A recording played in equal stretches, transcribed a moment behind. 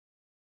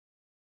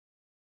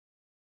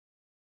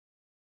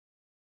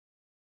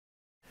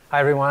Hi,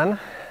 everyone.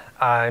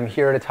 I'm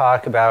here to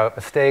talk about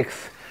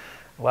mistakes,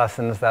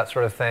 lessons, that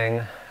sort of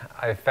thing.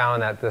 I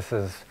found that this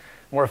is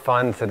more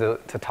fun to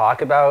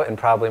talk about and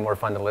probably more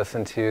fun to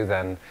listen to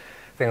than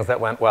things that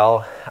went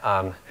well.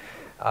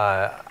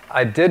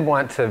 I did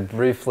want to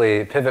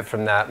briefly pivot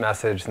from that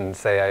message and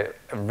say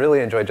I really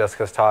enjoyed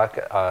Jessica's talk.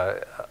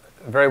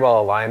 Very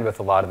well aligned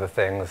with a lot of the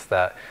things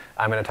that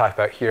I'm going to talk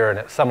about here, and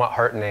it's somewhat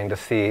heartening to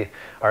see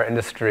our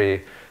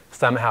industry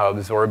somehow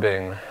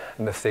absorbing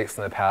mistakes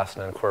in the past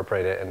and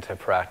incorporate it into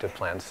proactive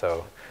plans.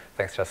 So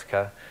thanks,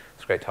 Jessica.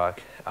 It's a great talk.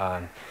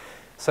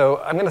 So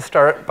I'm going to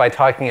start by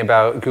talking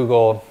about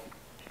Google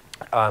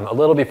a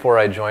little before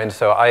I joined.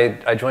 So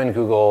I joined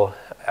Google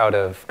out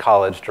of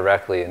college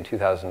directly in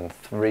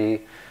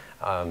 2003.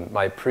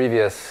 My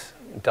previous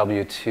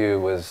W-2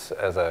 was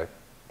as a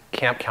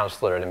camp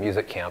counselor at a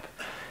music camp.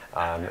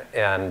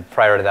 And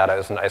prior to that, I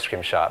was in an ice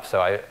cream shop. So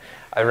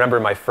I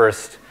remember my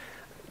first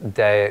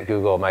day at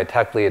Google, my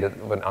tech lead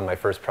on my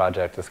first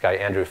project, this guy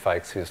Andrew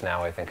Fikes, who's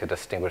now, I think, a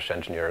distinguished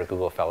engineer, a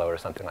Google fellow or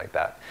something like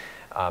that.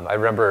 I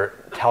remember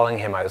telling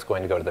him I was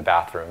going to go to the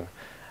bathroom,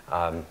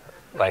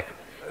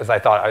 as I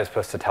thought I was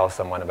supposed to tell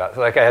someone about.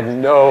 So, I had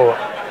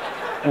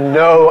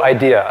no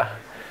idea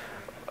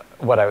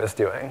what I was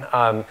doing.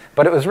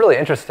 But it was really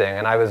interesting,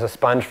 and I was a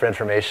sponge for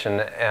information,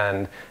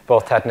 and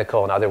both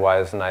technical and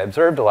otherwise, and I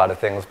observed a lot of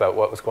things about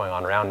what was going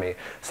on around me.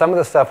 Some of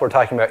the stuff we're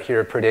talking about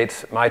here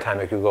predates my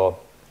time at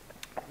Google,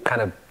 kind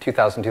of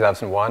 2000,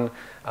 2001.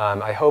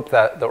 I hope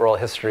that the oral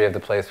history of the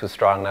place was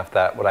strong enough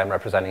that what I'm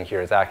representing here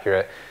is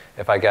accurate.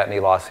 If I get any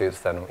lawsuits,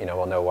 then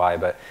we'll know why.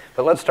 But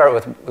let's start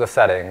with the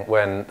setting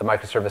when the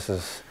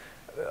microservices,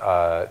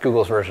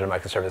 Google's version of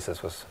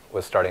microservices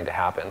was starting to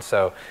happen.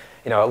 So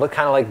it looked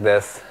kind of like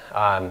this.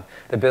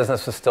 The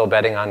business was still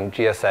betting on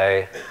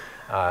GSA,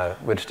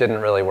 which didn't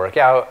really work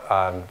out.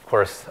 Of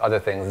course, other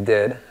things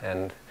did,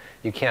 and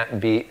you can't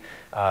beat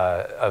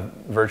a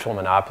virtual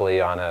monopoly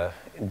on a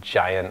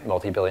giant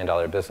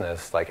multi-billion-dollar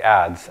business like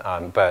ads.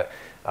 But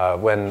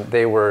when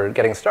they were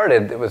getting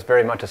started, it was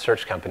very much a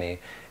search company,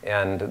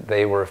 and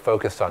they were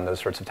focused on those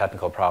sorts of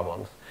technical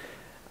problems.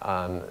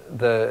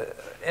 The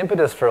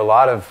impetus for a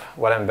lot of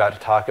what I'm about to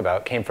talk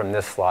about came from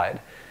this slide.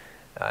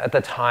 At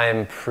the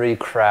time,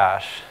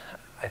 pre-crash,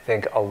 I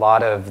think a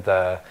lot of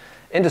the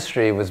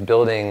industry was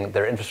building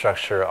their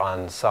infrastructure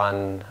on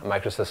Sun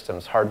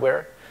Microsystems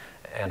hardware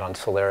and on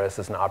Solaris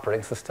as an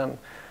operating system,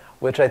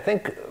 which I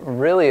think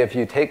really, if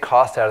you take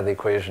cost out of the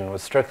equation,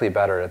 was strictly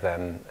better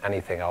than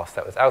anything else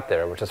that was out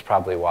there, which is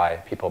probably why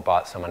people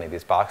bought so many of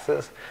these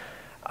boxes.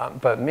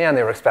 But man,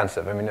 they were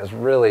expensive. I mean, it was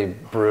really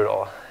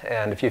brutal.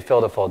 And if you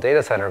filled a full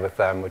data center with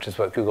them, which is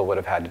what Google would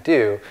have had to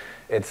do,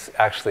 it's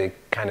actually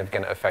kind of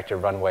going to affect your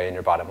runway and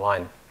your bottom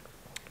line.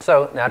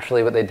 So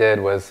naturally, what they did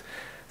was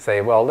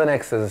say, well,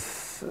 Linux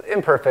is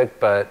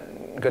imperfect,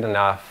 but good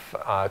enough.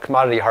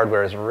 Commodity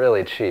hardware is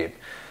really cheap.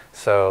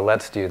 So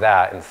let's do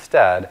that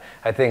instead.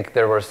 I think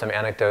there were some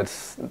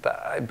anecdotes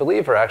that I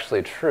believe are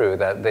actually true,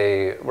 that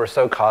they were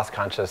so cost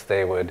conscious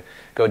they would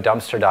go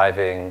dumpster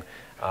diving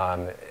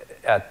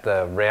at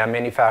the RAM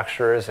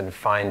manufacturers and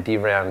find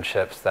DRAM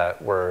chips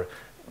that were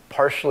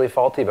partially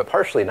faulty, but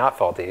partially not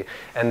faulty.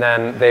 And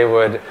then they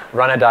would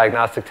run a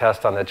diagnostic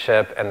test on the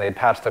chip, and they'd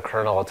patch the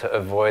kernel to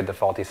avoid the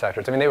faulty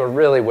sectors. I mean, they were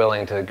really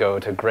willing to go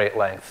to great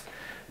lengths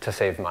to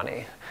save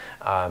money.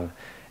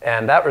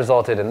 And that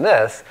resulted in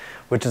this,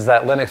 which is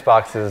that Linux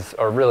boxes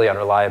are really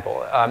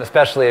unreliable,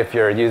 especially if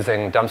you're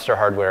using dumpster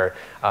hardware.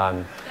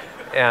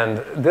 And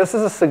this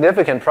is a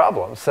significant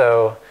problem.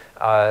 So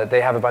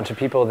they have a bunch of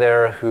people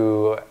there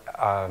who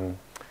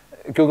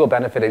Google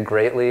benefited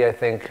greatly, I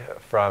think,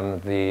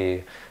 from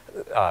the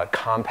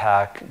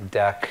Compaq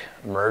DEC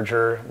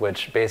merger,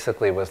 which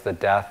basically was the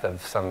death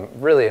of some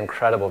really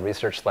incredible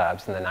research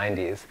labs in the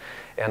 90s.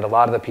 And a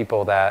lot of the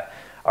people that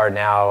are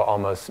now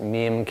almost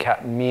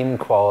meme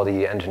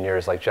quality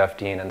engineers like Jeff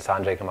Dean and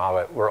Sanjay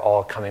Kamawat were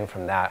all coming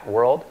from that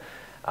world.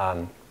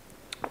 And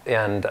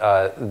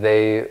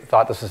they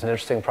thought this was an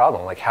interesting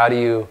problem. Like, how do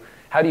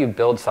you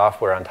build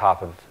software on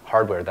top of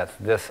hardware that's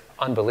this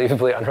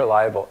unbelievably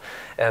unreliable?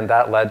 And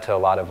that led to a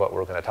lot of what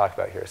we're going to talk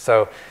about here.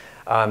 So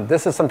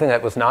this is something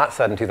that was not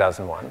said in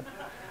 2001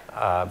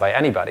 by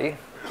anybody.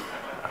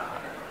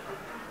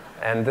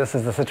 And this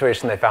is the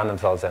situation they found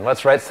themselves in.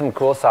 Let's write some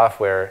cool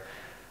software.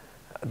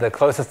 The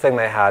closest thing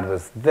they had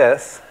was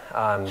this.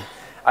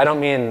 I don't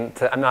mean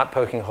to, I'm not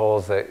poking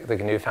holes at the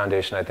GNU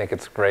Foundation. I think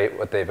it's great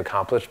what they've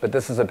accomplished, but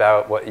this is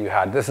about what you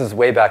had. This is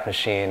Wayback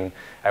Machine.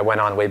 I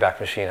went on Wayback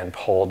Machine and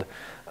pulled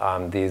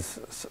these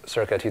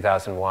circa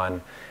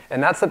 2001.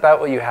 And that's about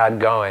what you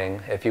had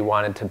going if you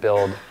wanted to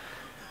build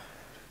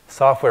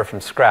software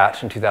from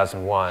scratch in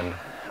 2001.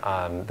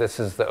 This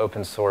is the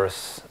open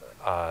source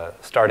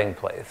starting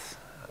place.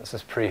 This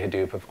is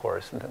pre-Hadoop, of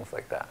course, and things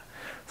like that.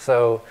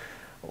 So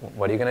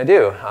what are you going to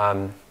do?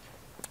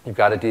 You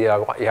have to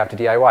DIY. You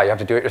have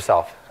to do it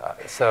yourself.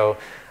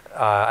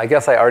 I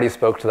guess I already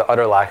spoke to the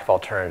utter lack of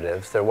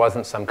alternatives. There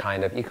wasn't some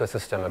kind of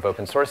ecosystem of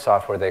open source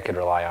software they could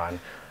rely on.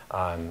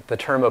 The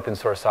term open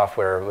source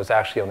software was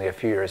actually only a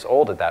few years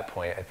old at that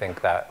point. I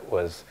think that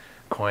was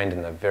coined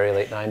in the very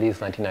late 90s,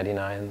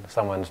 1999.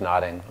 Someone's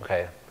nodding.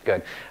 OK,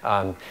 good.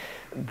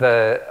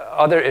 The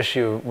other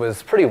issue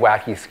was pretty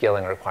wacky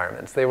scaling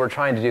requirements. They were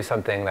trying to do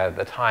something that at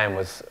the time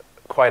was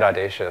quite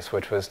audacious,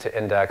 which was to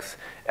index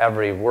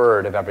every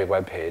word of every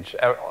web page.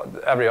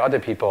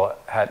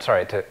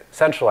 To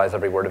centralize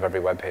every word of every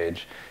web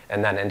page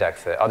and then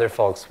index it. Other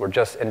folks were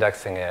just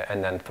indexing it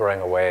and then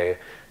throwing away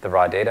the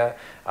raw data,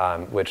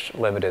 which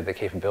limited the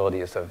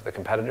capabilities of the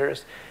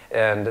competitors.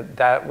 And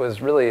that was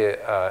really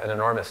an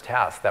enormous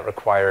task that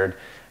required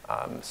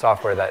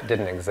software that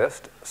didn't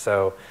exist.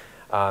 So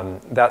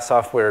that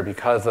software,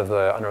 because of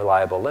the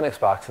unreliable Linux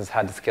boxes,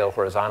 had to scale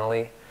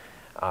horizontally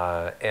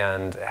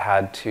and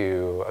had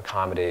to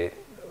accommodate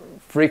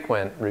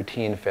frequent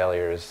routine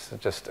failures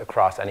just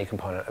across any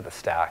component of the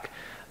stack.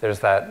 There's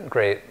that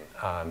great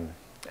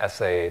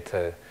essay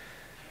to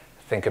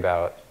think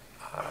about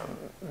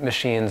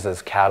machines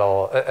as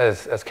cattle,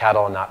 as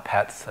cattle and not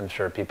pets. I'm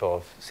sure people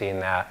have seen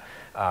that.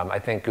 I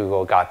think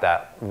Google got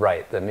that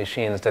right. The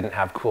machines didn't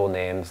have cool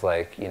names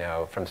like,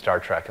 from Star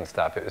Trek and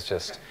stuff. It was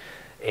just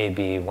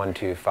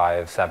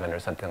AB1257 or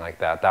something like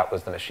that. That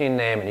was the machine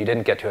name, and you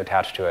didn't get to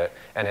attach to it,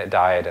 and it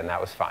died, and that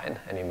was fine,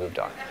 and you moved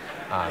on.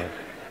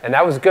 And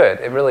that was good.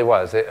 It really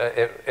was.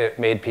 It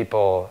made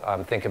people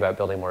think about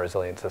building more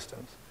resilient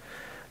systems.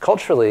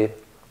 Culturally,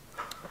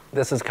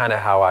 this is kind of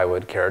how I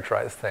would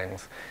characterize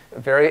things.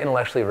 Very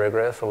intellectually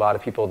rigorous. A lot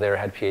of people there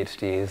had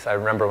PhDs. I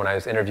remember when I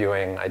was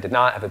interviewing, I did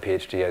not have a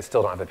PhD. I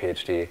still don't have a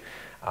PhD.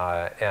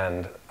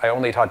 And I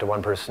only talked to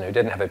one person who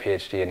didn't have a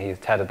PhD, and he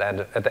said at the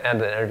end of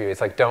the interview, he's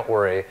like, "Don't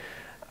worry,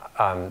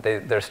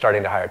 they're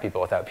starting to hire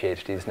people without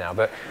PhDs now."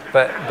 But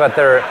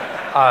there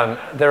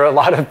are a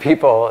lot of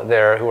people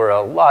there who are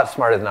a lot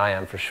smarter than I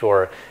am, for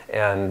sure,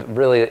 and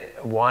really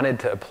wanted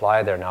to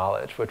apply their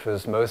knowledge, which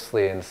was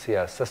mostly in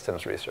CS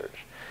systems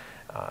research.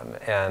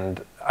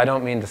 And I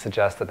don't mean to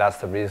suggest that that's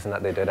the reason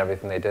that they did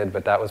everything they did,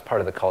 but that was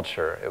part of the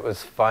culture. It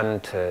was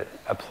fun to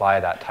apply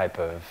that type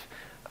of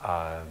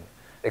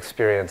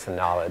experience and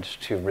knowledge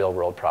to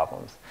real-world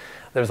problems.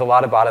 There's a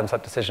lot of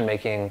bottoms-up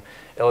decision-making,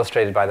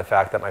 illustrated by the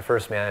fact that my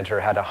first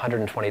manager had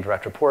 120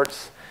 direct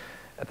reports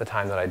at the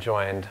time that I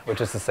joined,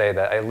 which is to say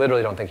that I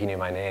literally don't think he knew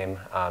my name.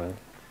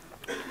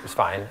 It was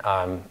fine,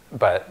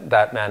 but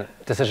that meant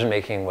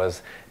decision-making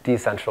was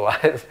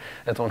decentralized.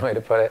 That's one way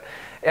to put it.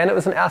 And it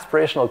was an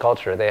aspirational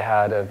culture. They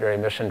had a very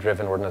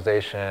mission-driven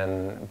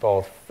organization,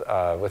 both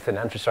within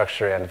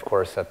infrastructure and, of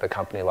course, at the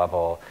company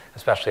level,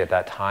 especially at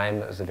that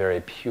time. It was a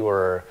very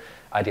pure,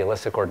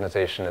 idealistic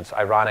organization. It's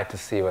ironic to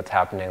see what's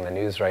happening in the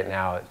news right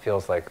now. It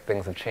feels like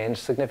things have changed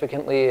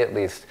significantly, at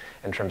least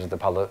in terms of the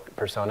public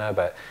persona,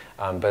 but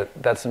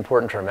that's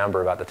important to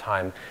remember about the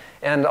time.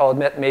 And I'll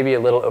admit, maybe a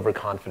little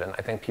overconfident.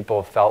 I think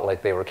people felt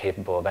like they were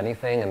capable of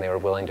anything, and they were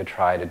willing to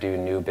try to do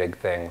new big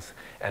things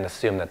and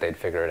assume that they'd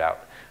figure it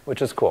out,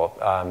 which is cool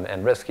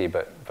and risky,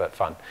 but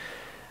fun.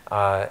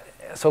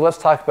 So let's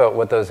talk about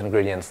what those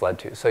ingredients led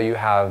to. So you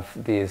have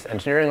these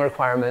engineering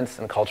requirements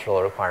and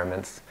cultural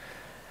requirements.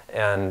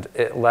 And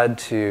it led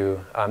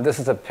to, this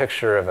is a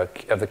picture of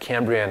the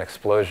Cambrian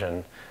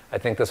explosion. I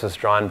think this was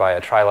drawn by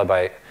a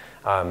trilobite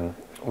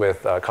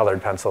with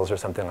colored pencils or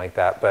something like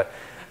that. But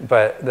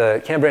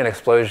the Cambrian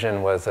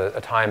explosion was a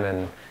time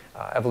in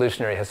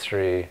evolutionary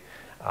history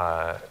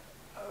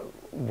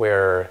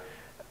where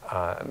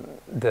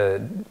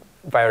the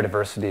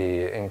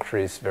biodiversity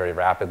increased very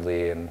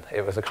rapidly, and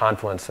it was a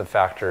confluence of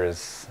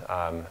factors.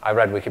 I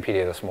read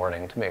Wikipedia this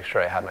morning to make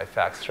sure I had my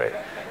facts straight.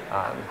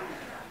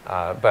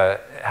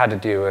 But it had to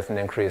do with an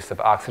increase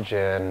of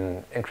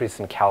oxygen, increase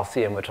in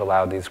calcium, which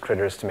allowed these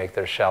critters to make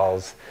their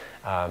shells.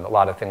 A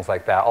lot of things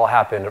like that all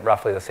happened at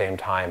roughly the same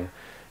time.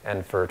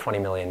 And for 20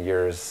 million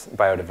years,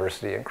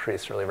 biodiversity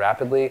increased really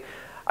rapidly.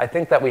 I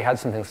think that we had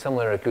something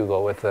similar at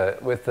Google with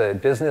the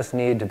business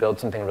need to build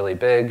something really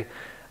big,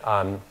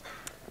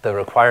 the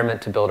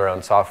requirement to build our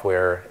own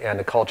software, and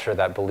a culture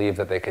that believed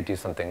that they could do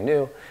something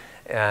new.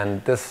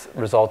 And this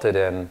resulted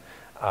in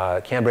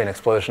Cambrian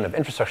explosion of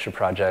infrastructure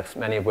projects,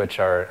 many of which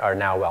are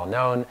now well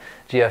known.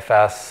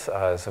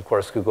 GFS is, of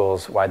course,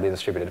 Google's widely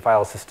distributed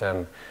file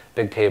system.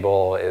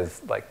 Bigtable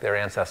is like their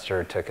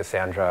ancestor to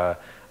Cassandra.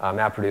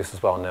 MapReduce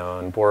is well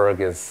known. Borg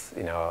is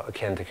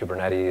akin to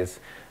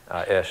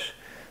Kubernetes-ish.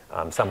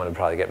 Someone would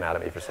probably get mad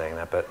at me for saying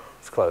that, but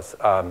it's close.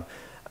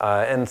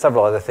 And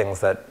several other things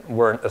that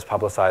weren't as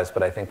publicized,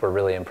 but I think were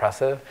really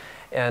impressive.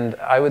 And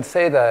I would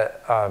say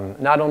that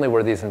not only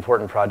were these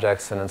important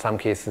projects, and in some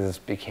cases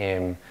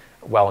became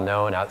well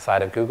known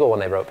outside of Google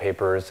when they wrote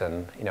papers,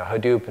 and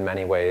Hadoop in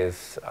many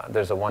ways,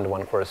 there's a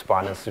one-to-one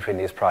correspondence between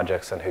these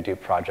projects and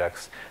Hadoop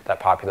projects that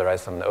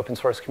popularized them in the open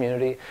source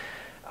community.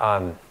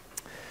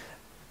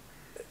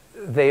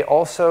 They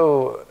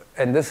also,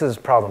 and this is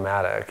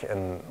problematic,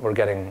 and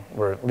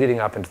we're leading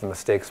up into the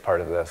mistakes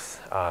part of this.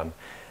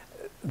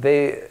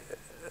 They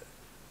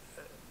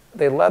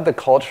led the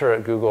culture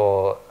at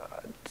Google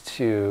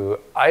to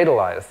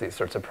idolize these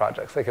sorts of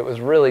projects. Like, it was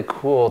really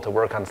cool to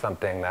work on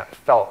something that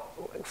felt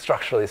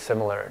structurally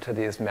similar to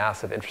these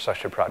massive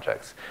infrastructure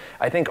projects.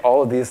 I think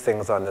all of these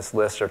things on this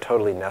list are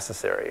totally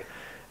necessary.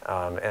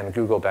 and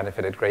Google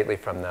benefited greatly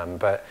from them.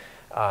 But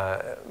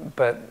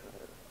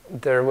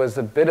there was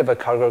a bit of a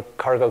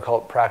cargo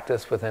cult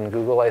practice within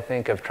Google, I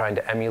think, of trying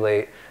to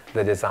emulate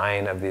the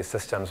design of these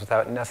systems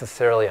without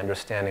necessarily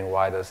understanding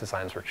why those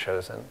designs were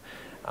chosen.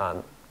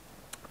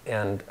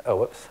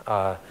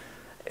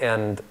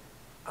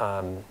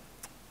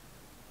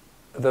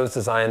 Those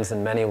designs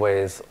in many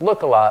ways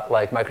look a lot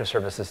like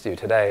microservices do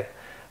today.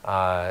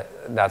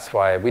 That's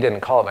why we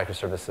didn't call it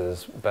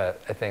microservices, but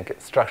I think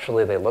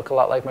structurally they look a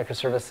lot like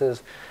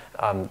microservices.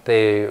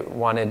 They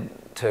wanted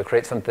to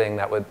create something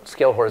that would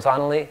scale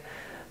horizontally.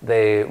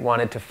 They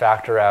wanted to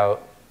factor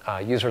out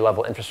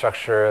user-level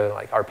infrastructure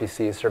like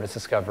RPC, service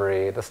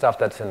discovery. The stuff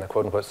that's in the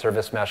quote-unquote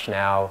service mesh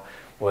now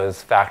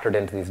was factored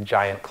into these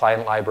giant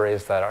client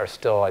libraries that are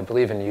still, I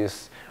believe, in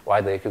use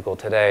widely at Google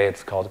today.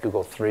 It's called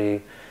Google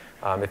 3.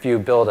 If you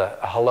build a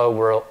hello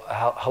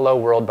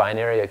world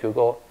binary at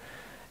Google,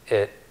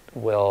 it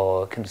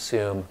will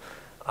consume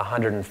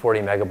 140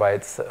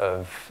 megabytes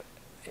of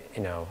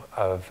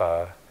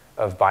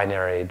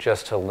binary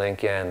just to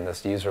link in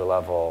this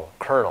user-level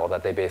kernel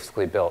that they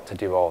basically built to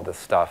do all of this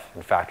stuff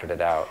and factored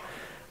it out.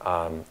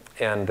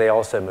 And they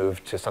also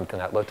moved to something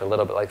that looked a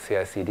little bit like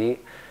CI/CD.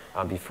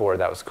 Before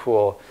that was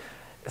cool.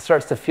 It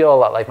starts to feel a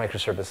lot like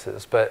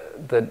microservices,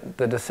 but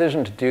the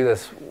decision to do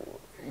this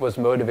was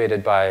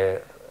motivated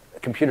by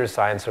computer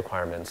science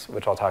requirements,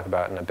 which I'll talk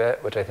about in a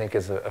bit, which I think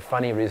is a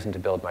funny reason to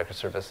build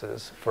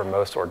microservices for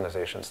most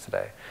organizations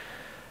today.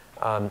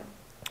 So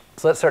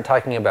let's start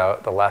talking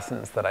about the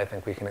lessons that I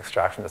think we can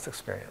extract from this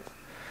experience.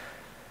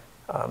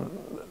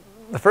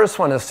 The first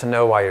one is to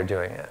know why you're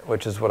doing it,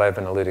 which is what I've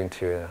been alluding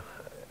to,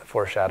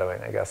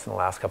 foreshadowing, I guess, in the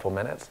last couple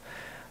minutes.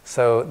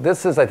 So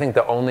this is, I think,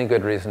 the only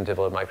good reason to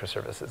build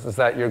microservices, is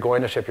that you're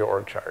going to ship your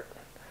org chart.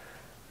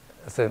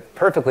 It's a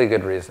perfectly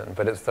good reason,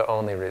 but it's the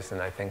only reason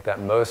I think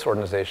that most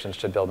organizations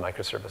should build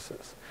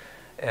microservices.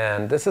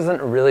 And this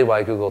isn't really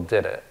why Google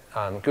did it.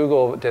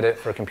 Google did it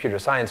for computer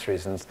science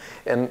reasons.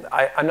 And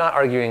I'm not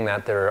arguing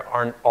that there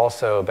aren't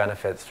also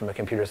benefits from a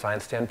computer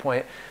science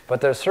standpoint,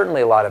 but there's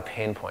certainly a lot of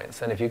pain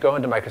points. And if you go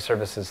into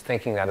microservices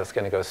thinking that it's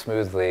going to go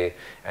smoothly,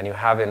 and you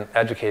haven't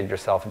educated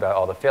yourself about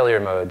all the failure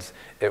modes,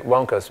 it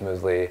won't go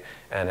smoothly,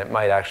 and it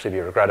might actually be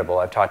regrettable.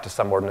 I've talked to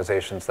some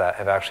organizations that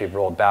have actually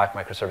rolled back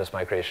microservice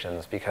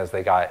migrations because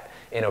they got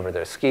in over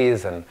their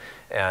skis, and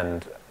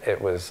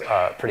it was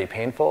pretty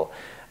painful.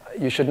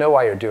 You should know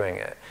why you're doing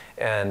it.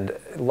 And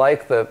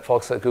like the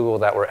folks at Google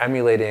that were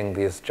emulating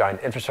these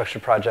giant infrastructure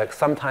projects,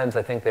 sometimes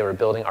I think they were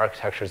building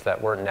architectures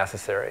that weren't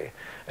necessary.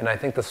 And I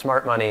think the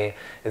smart money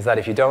is that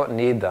if you don't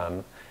need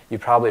them, you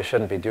probably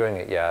shouldn't be doing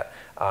it yet,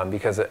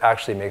 because it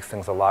actually makes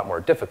things a lot more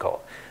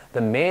difficult.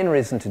 The main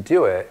reason to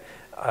do it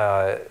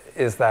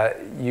is that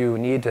you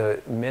need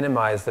to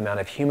minimize the amount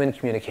of human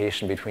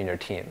communication between your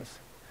teams,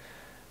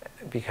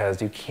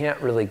 because you can't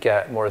really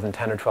get more than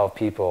 10 or 12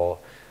 people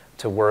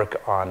to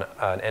work on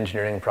an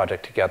engineering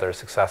project together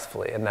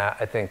successfully. And that,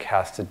 I think,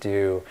 has to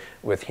do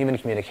with human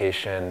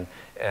communication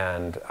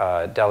and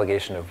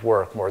delegation of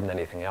work more than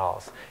anything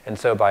else. And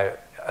so by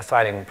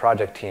assigning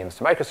project teams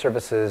to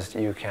microservices,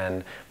 you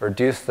can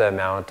reduce the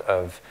amount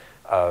of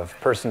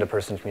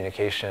person-to-person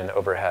communication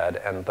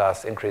overhead and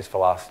thus increase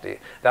velocity.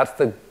 That's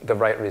the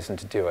right reason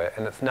to do it,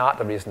 and it's not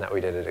the reason that we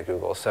did it at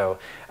Google. So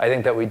I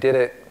think that we did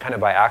it kind of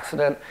by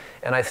accident,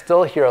 and I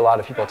still hear a lot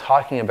of people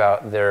talking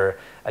about their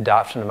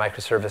adoption of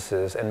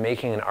microservices and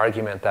making an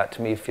argument that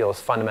to me feels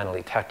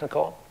fundamentally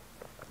technical.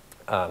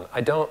 I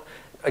don't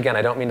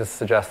mean to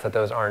suggest that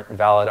those aren't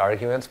valid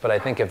arguments, but I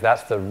think if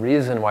that's the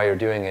reason why you're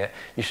doing it,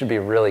 you should be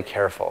really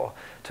careful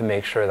to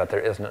make sure that there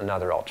isn't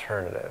another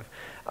alternative.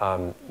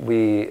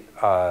 We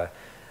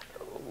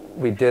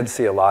did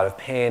see a lot of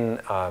pain.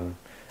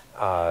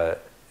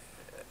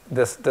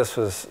 This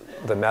was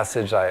the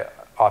message I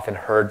often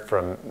heard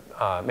from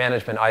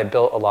management. I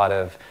built a lot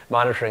of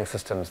monitoring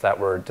systems that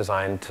were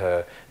designed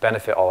to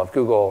benefit all of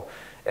Google,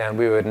 and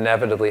we would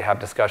inevitably have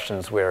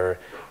discussions where,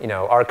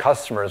 our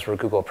customers were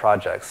Google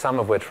projects, some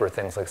of which were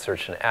things like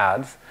search and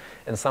ads,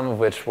 and some of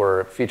which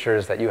were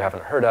features that you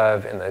haven't heard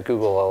of in the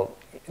Google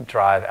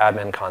Drive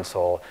admin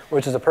console,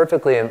 which is a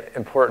perfectly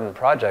important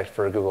project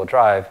for Google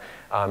Drive,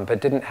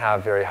 but didn't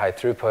have very high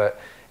throughput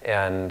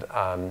and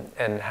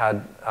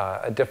had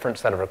a different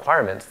set of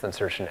requirements than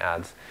search and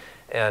ads.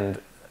 And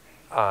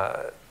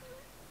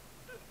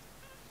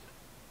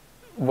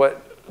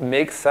what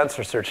makes sense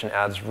for search and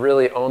ads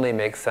really only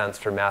makes sense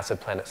for massive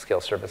planet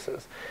scale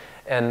services.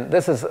 And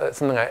this is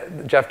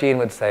something Jeff Dean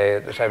would say,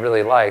 which I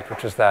really liked,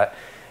 which is that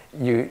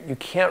you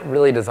can't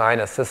really design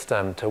a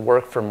system to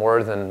work for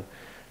more than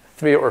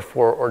 3 or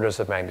 4 orders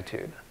of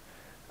magnitude.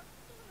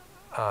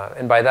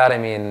 And by that I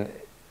mean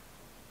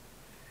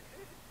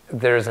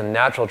there's a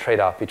natural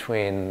trade-off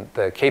between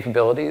the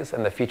capabilities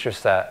and the feature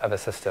set of a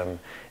system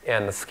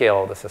and the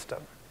scale of the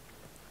system.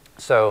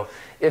 So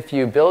if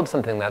you build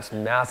something that's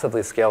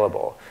massively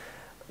scalable,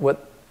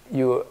 what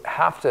you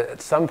have to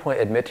at some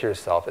point admit to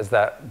yourself is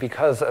that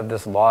because of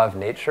this law of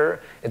nature,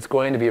 it's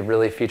going to be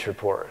really feature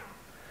poor.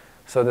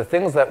 So the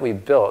things that we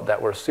built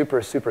that were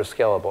super, super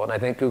scalable, and I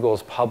think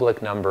Google's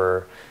public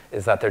number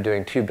is that they're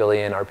doing 2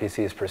 billion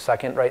RPCs per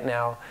second right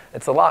now.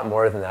 It's a lot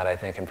more than that, I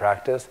think, in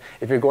practice.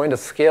 If you're going to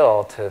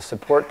scale to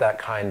support that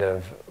kind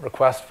of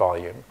request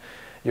volume,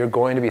 you're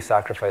going to be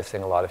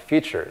sacrificing a lot of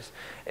features.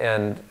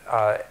 And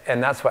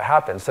that's what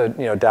happens. So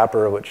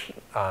Dapper, which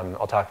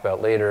I'll talk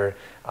about later,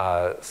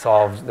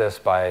 solved this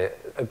by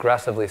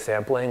aggressively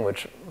sampling,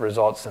 which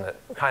results in a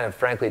kind of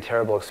frankly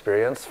terrible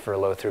experience for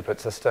low throughput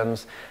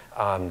systems.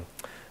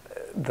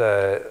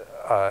 The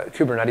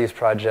Kubernetes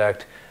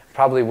project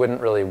probably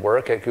wouldn't really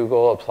work at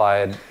Google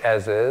applied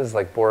as is.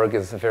 Like Borg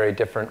is a very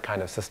different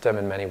kind of system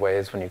in many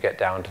ways when you get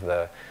down to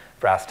the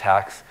brass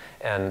tacks.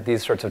 And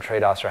these sorts of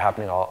trade-offs are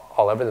happening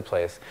all over the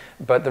place.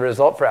 But the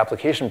result for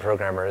application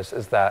programmers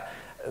is that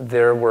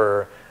there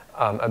were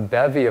a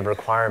bevy of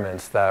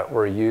requirements that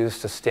were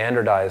used to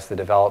standardize the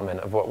development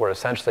of what were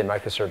essentially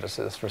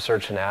microservices for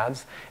search and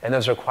ads. And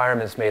those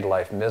requirements made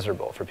life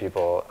miserable for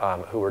people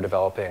who were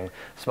developing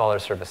smaller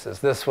services.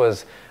 This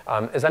was,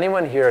 is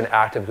anyone here an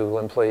active Google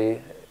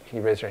employee? Can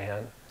you raise your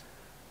hand?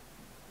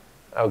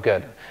 Oh,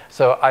 good.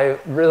 So I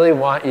really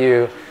want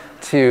you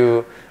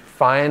to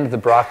find the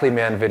Broccoli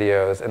Man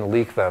videos and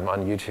leak them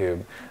on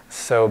YouTube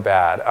so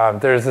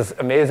bad. There's this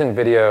amazing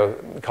video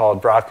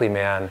called Broccoli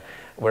Man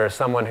where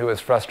someone who was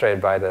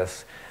frustrated by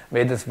this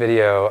made this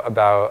video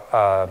about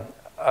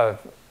a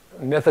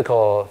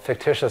mythical,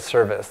 fictitious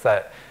service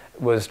that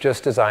was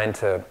just designed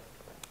to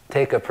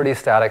take a pretty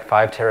static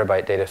 5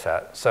 terabyte data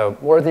set. So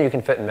more than you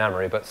can fit in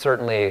memory, but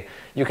certainly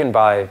you can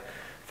buy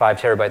 5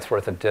 terabytes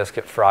worth of disk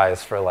at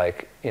Fry's for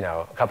like,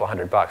 a couple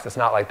 $100. It's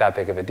not like that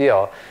big of a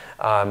deal.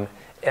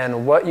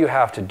 And what you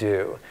have to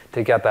do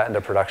to get that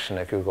into production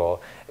at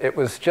Google, it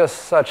was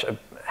just such a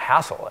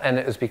hassle. And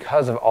it was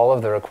because of all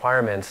of the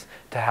requirements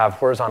to have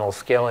horizontal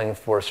scaling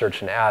for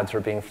search and ads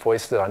were being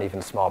foisted on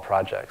even small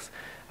projects.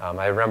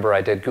 I remember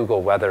I did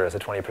Google Weather as a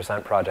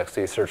 20% project,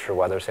 so you search for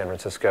weather San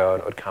Francisco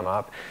and it would come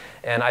up.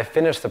 And I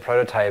finished the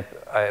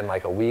prototype in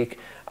like a week.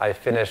 I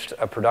finished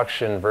a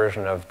production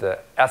version of the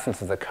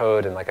essence of the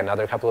code in like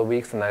another couple of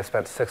weeks, and I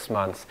spent 6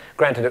 months,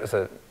 granted it was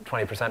a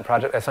 20%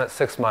 project, I spent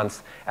 6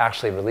 months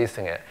actually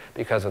releasing it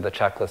because of the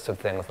checklist of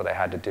things that I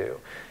had to do.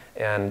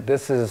 And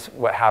this is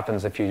what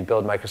happens if you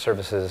build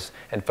microservices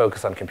and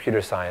focus on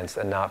computer science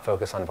and not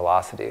focus on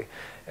velocity.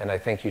 And I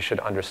think you should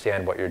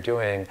understand what you're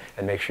doing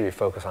and make sure you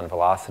focus on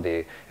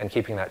velocity and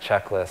keeping that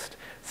checklist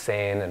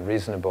sane and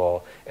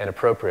reasonable and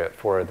appropriate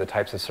for the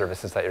types of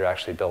services that you're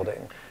actually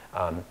building.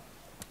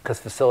 Because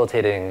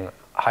facilitating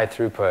high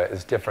throughput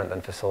is different than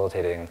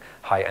facilitating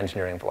high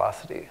engineering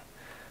velocity.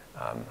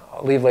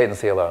 I'll leave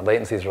latency alone.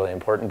 Latency is really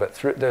important, but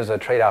there's a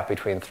trade-off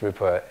between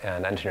throughput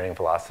and engineering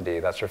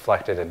velocity that's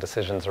reflected in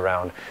decisions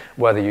around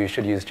whether you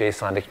should use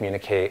JSON to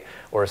communicate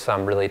or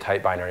some really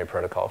tight binary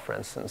protocol, for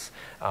instance,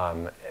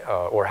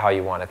 or how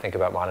you want to think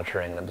about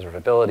monitoring and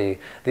observability.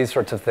 These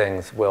sorts of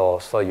things will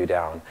slow you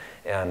down.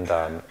 And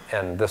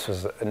this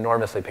was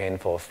enormously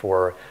painful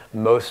for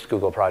most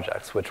Google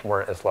projects, which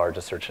weren't as large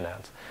as search and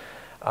ads.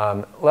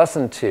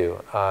 Lesson 2.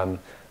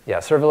 Yeah,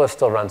 serverless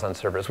still runs on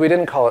servers. We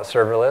didn't call it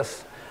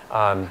serverless.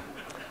 I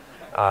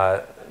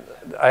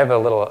have a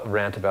little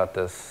rant about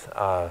this.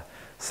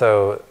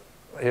 So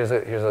here's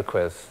a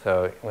quiz.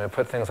 So I'm going to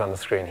put things on the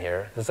screen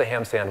here. This is a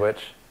ham sandwich.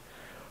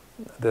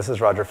 This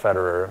is Roger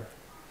Federer.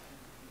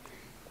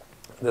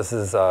 This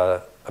is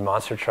a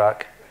monster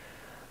truck,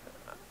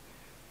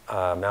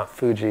 Mount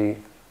Fuji,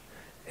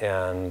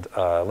 and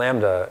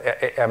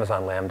Lambda,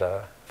 Amazon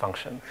Lambda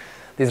function.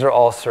 These are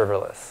all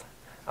serverless.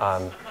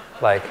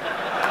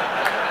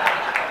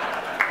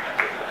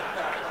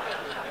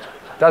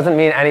 Doesn't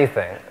mean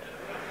anything.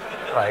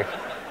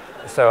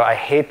 So I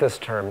hate this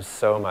term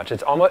so much.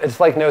 It's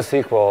like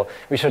NoSQL.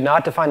 We should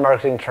not define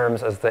marketing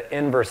terms as the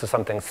inverse of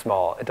something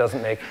small. It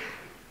doesn't make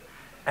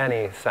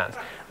any sense.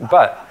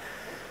 But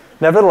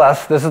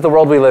nevertheless, this is the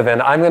world we live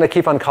in. I'm going to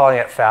keep on calling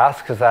it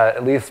fast because that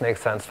at least makes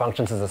sense.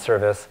 Functions as a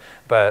service,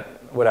 but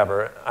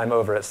whatever. I'm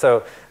over it.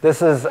 So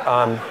this is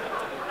a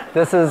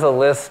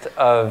list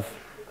of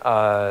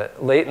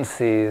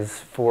latencies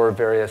for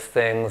various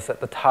things.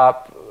 At the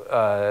top,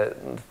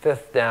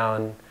 5th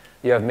down,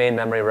 you have main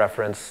memory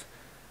reference.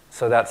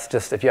 So that's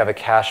just if you have a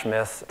cache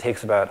miss, it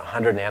takes about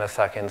 100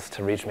 nanoseconds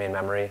to reach main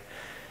memory.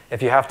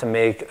 If you have to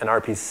make an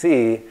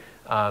RPC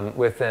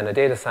within a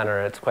data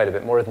center, it's quite a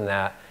bit more than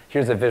that.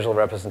 Here's a visual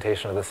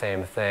representation of the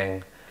same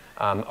thing.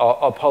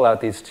 I'll pull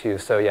out these two.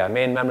 So yeah,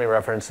 main memory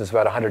reference is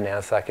about 100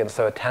 nanoseconds,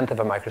 so a 1/10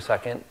 of a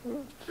microsecond.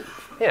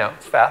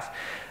 It's fast.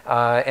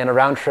 And a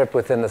round trip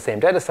within the same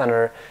data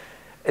center,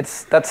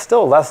 that's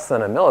still less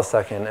than a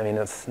millisecond. I mean,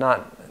 it's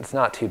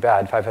not too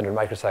bad. 500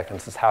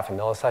 microseconds is half a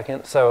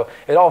millisecond. So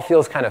it all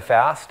feels kind of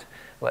fast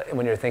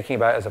when you're thinking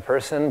about it as a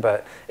person.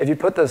 But if you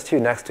put those two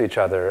next to each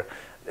other,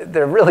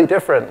 they're really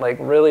different, like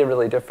really,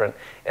 really different.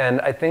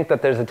 And I think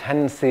that there's a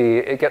tendency,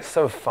 it gets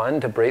so fun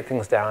to break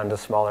things down into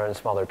smaller and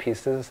smaller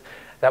pieces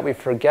that we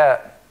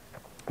forget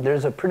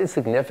there's a pretty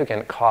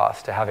significant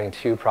cost to having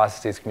two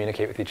processes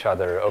communicate with each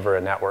other over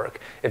a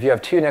network. If you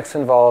have two NICs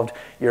involved,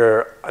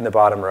 you're on the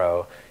bottom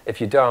row.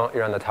 If you don't,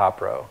 you're on the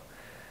top row.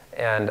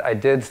 And I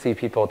did see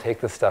people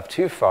take this stuff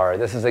too far.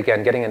 This is,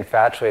 again, getting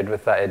infatuated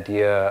with the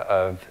idea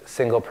of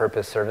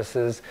single-purpose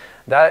services.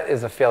 That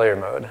is a failure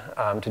mode,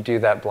 to do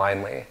that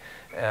blindly.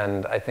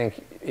 And I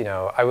think,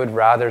 I would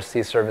rather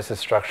see services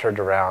structured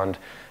around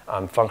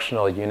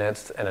functional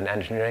units in an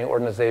engineering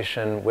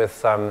organization with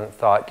some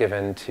thought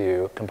given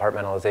to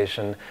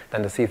compartmentalization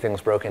than to see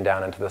things broken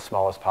down into the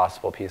smallest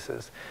possible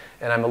pieces.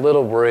 And I'm a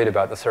little worried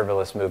about the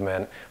serverless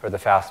movement or the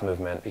fast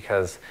movement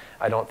because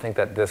I don't think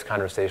that this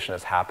conversation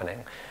is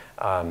happening.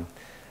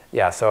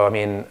 Yeah, so I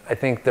mean, I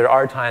think there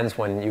are times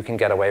when you can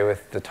get away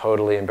with the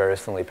totally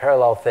embarrassingly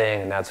parallel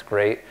thing, and that's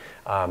great.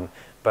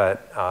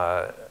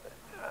 But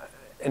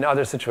in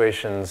other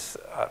situations,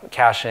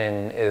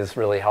 caching is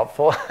really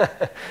helpful.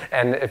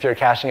 And if you're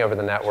caching over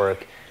the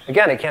network,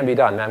 again, it can be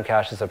done.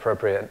 Memcache is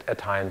appropriate at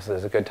times.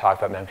 There's a good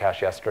talk about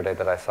memcache yesterday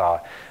that I saw.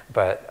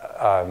 But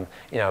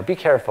be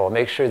careful.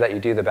 Make sure that you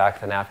do the back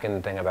of the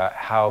napkin thing about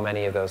how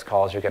many of those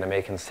calls you're going to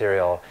make in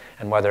serial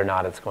and whether or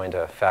not it's going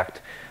to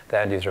affect the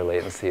end user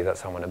latency that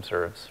someone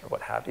observes or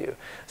what have you.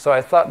 So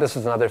I thought this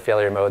was another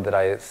failure mode that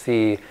I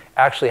see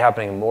actually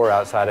happening more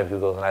outside of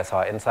Google than I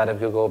saw inside of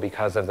Google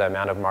because of the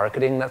amount of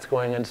marketing that's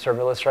going into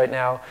serverless right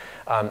now.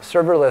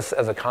 Serverless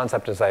as a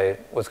concept, as I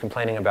was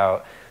complaining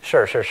about,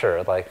 sure,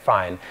 like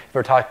fine. If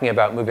we're talking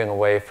about moving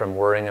away from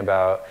worrying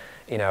about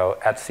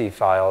etc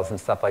files and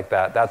stuff like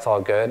that, that's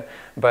all good.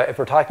 But if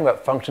we're talking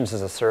about functions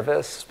as a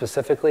service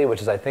specifically,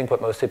 which is I think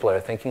what most people are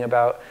thinking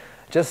about,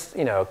 just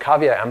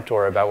caveat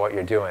emptor about what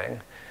you're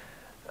doing.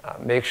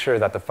 Make sure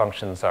that the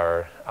functions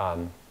are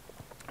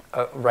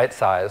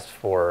right-sized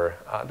for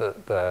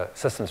the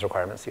systems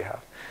requirements you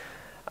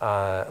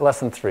have.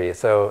 Lesson 3,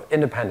 so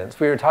independence.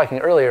 We were talking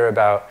earlier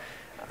about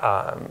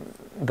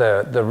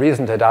the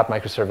reason to adopt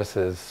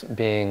microservices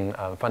being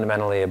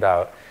fundamentally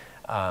about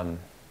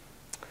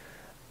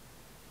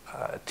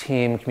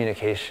team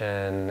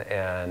communication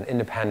and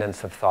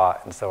independence of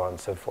thought and so on and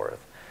so forth.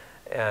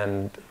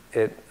 And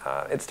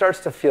it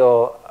starts to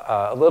feel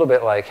a little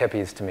bit like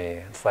hippies to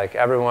me. It's like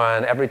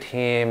every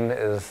team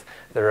is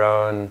their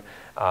own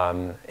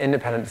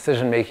independent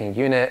decision-making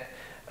unit.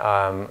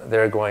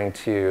 They're going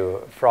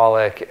to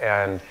frolic,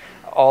 and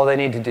all they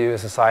need to do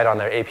is decide on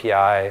their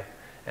API,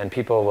 and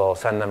people will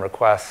send them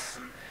requests,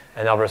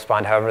 and they'll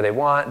respond however they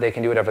want. They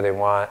can do whatever they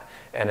want,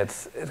 and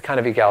it's kind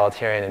of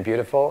egalitarian and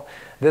beautiful.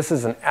 This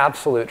is an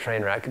absolute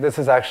train wreck. This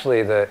is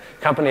actually the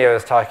company I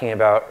was talking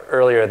about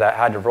earlier that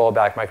had to roll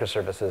back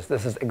microservices.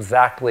 This is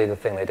exactly the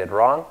thing they did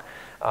wrong.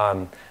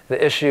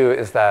 The issue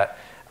is that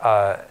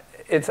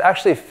it's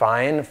actually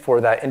fine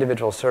for that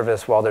individual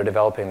service while they're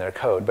developing their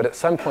code, but at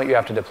some point you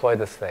have to deploy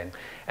this thing.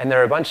 And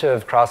there are a bunch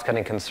of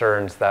cross-cutting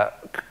concerns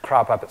that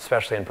crop up,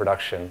 especially in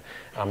production.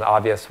 The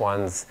obvious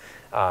ones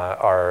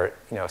are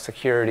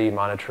security,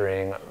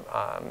 monitoring,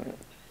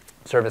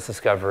 service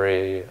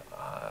discovery,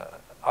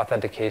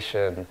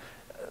 authentication,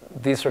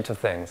 these sorts of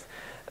things.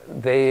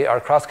 They are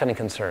cross-cutting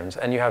concerns,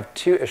 and you have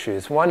two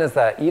issues. One is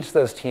that each of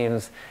those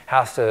teams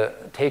has to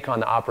take on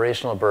the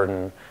operational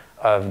burden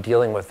of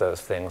dealing with those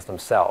things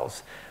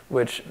themselves,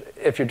 which,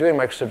 if you're doing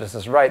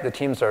microservices right, the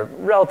teams are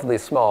relatively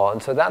small,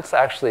 and so that's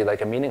actually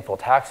like a meaningful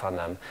tax on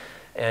them,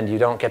 and you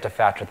don't get to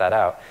factor that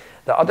out.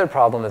 The other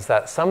problem is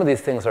that some of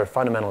these things are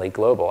fundamentally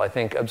global. I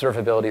think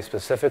observability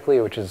specifically,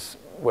 which is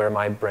where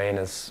my brain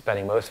is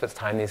spending most of its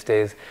time these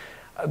days,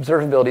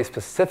 observability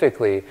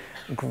specifically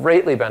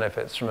greatly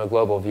benefits from a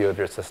global view of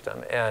your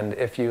system. And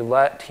if you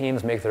let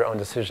teams make their own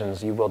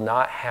decisions, you will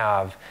not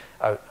have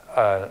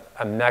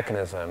a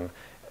mechanism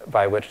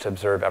by which to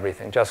observe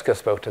everything. Jessica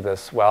spoke to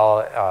this well.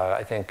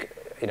 I think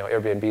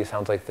Airbnb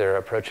sounds like they're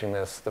approaching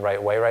this the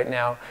right way right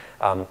now.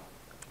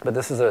 But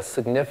this is a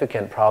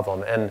significant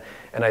problem. And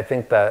I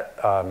think that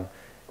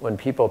when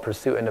people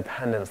pursue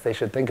independence, they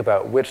should think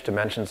about which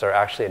dimensions are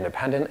actually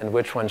independent and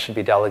which ones should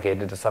be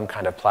delegated to some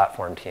kind of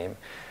platform team.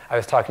 I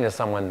was talking to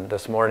someone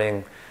this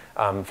morning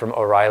from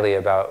O'Reilly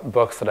about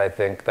books that I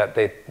think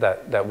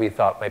that we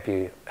thought might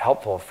be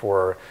helpful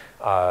for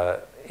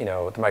the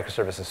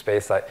microservices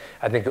space. I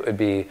think it would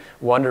be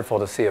wonderful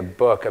to see a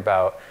book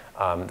about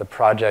the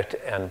project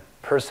and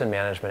person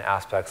management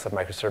aspects of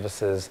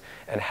microservices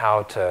and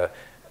how to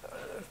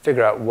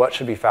figure out what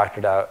should be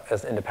factored out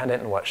as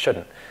independent and what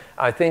shouldn't.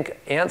 I think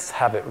ants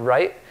have it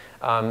right.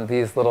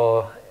 These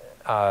little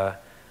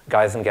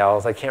guys and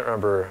gals, I can't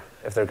remember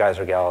if they're guys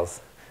or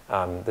gals.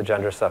 The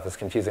gender stuff is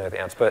confusing with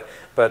ants, but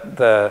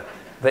the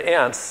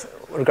ants,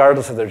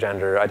 regardless of their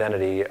gender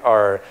identity,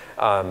 are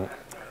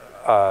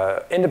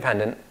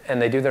independent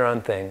and they do their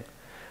own thing.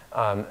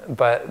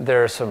 But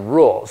there are some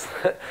rules,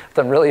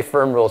 some really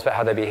firm rules about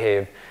how they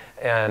behave.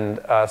 And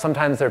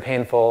sometimes they're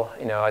painful.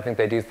 I think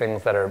they do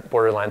things that are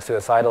borderline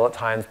suicidal at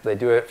times, but they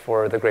do it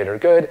for the greater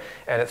good.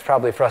 And it's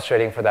probably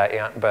frustrating for that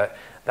ant, but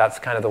that's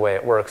kind of the way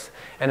it works.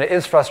 And it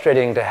is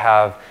frustrating to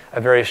have a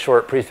very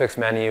short prefix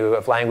menu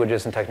of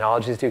languages and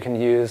technologies you can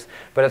use,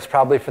 but it's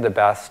probably for the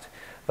best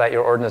that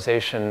your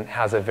organization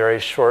has a very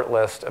short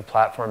list of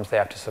platforms they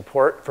have to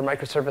support for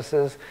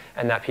microservices,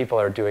 and that people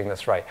are doing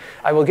this right.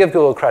 I will give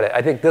Google credit.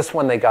 I think this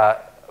one they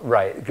got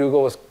right.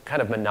 Google was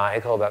kind of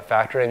maniacal about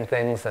factoring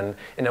things, and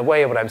in a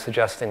way what I'm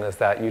suggesting is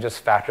that you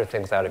just factor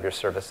things out of your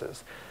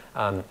services.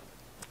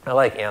 I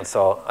like ants,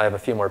 so I have a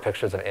few more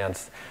pictures of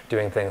ants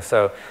doing things.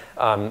 So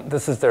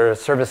this is their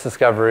service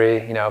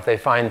discovery. You know, if they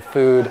find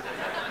food,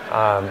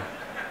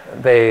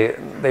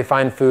 they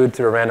find food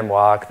through a random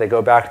walk, they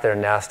go back to their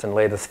nest and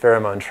lay this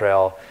pheromone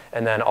trail,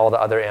 and then all the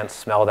other ants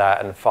smell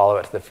that and follow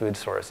it to the food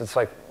source. It's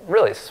like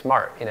really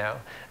smart, you know.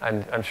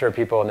 I'm sure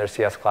people in their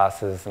CS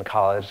classes in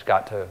college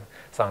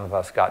some of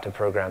us got to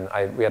program.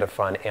 We had a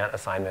fun ant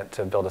assignment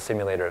to build a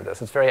simulator of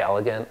this. It's very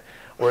elegant,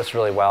 works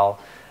really well,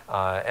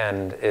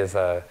 and is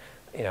a,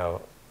 you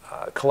know,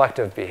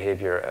 collective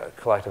behavior,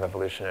 collective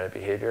evolutionary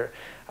behavior.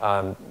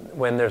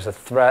 When there's a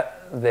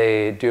threat,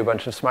 they do a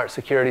bunch of smart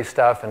security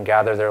stuff and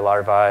gather their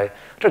larvae,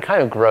 which are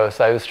kind of gross.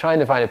 I was trying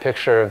to find a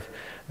picture of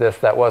this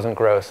that wasn't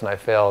gross, and I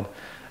failed.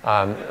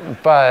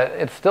 But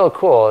it's still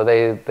cool.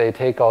 They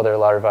take all their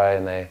larvae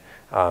and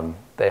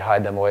they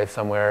hide them away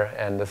somewhere.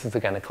 And this is,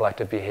 again, a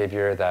collective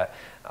behavior that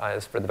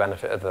is for the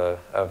benefit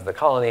of the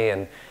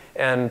colony.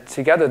 And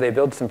together, they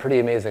build some pretty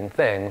amazing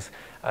things,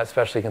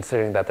 especially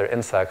considering that they're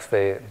insects.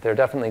 They're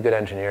definitely good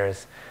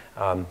engineers.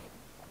 I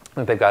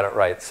think they got it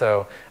right.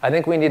 So I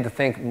think we need to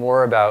think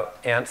more about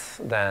ants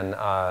than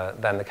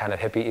the kind of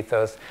hippie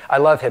ethos. I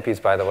love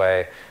hippies, by the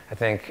way. I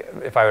think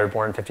if I were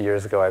born 50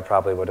 years ago, I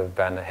probably would have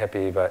been a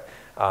hippie, but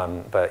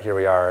here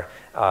we are.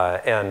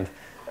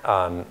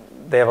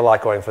 They have a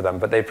lot going for them,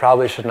 but they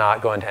probably should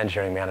not go into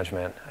engineering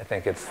management. I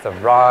think it's the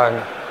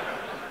wrong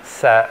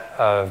set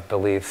of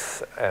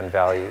beliefs and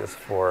values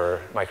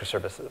for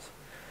microservices.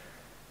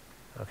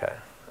 Okay,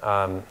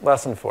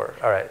 lesson 4,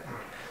 all right.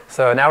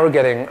 So now we're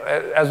getting,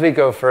 as we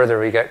go further,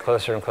 we get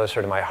closer and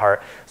closer to my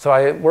heart. So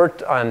I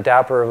worked on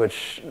Dapper,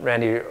 which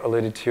Randy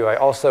alluded to. I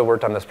also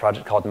worked on this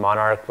project called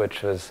Monarch,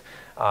 which was,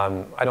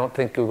 I don't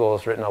think Google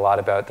has written a lot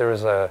about. There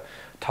was a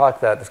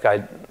talk that this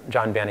guy,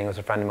 John Banning, who's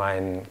a friend of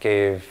mine,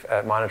 gave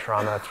at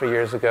Monotrama 3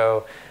 years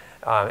ago.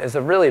 It's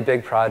a really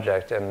big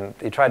project, and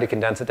he tried to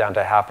condense it down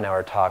to a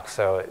half-an-hour talk,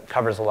 so it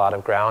covers a lot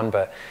of ground.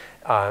 But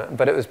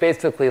it was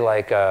basically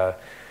like a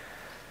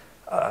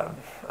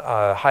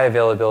high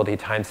availability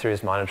time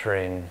series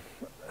monitoring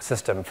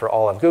system for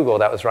all of Google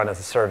that was run as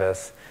a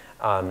service.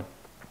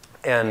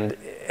 And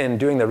in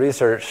doing the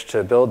research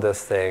to build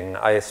this thing,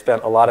 I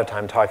spent a lot of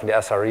time talking to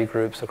SRE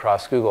groups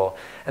across Google.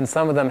 And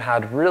some of them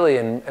had really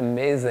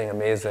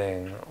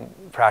amazing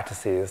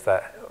practices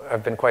that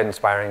have been quite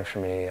inspiring for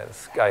me.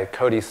 This guy,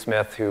 Cody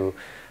Smith, who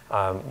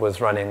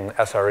was running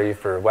SRE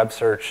for web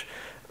search.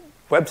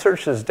 Web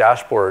search's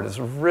dashboard is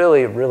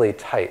really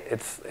tight.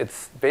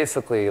 It's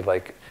basically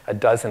like a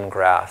dozen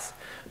graphs,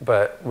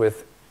 but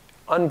with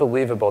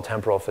unbelievable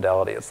temporal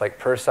fidelity. It's like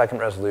per second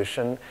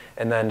resolution,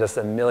 and then just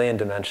a million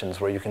dimensions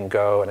where you can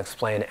go and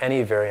explain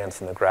any variance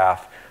in the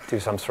graph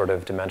through some sort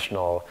of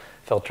dimensional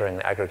filtering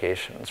and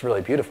aggregation. It's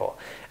really beautiful.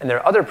 And there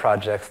are other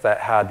projects that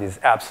had these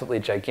absolutely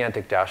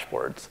gigantic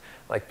dashboards,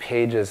 like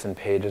pages and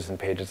pages and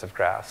pages of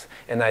graphs.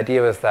 And the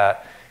idea was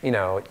that, you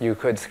know, you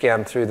could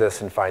scan through this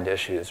and find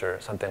issues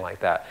or something like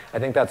that. I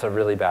think that's a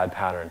really bad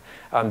pattern.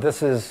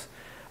 This is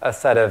a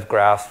set of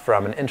graphs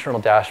from an internal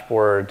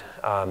dashboard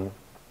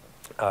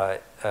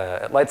at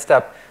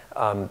Lightstep.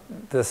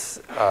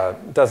 This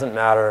doesn't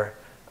matter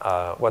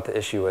what the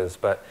issue is,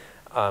 but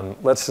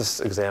let's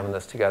just examine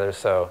this together.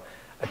 So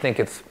I think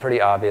it's pretty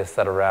obvious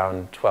that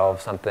around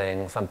 12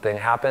 something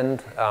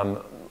happened.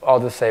 I'll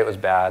just say it was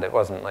bad. It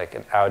wasn't like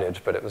an outage,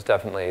 but it was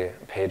definitely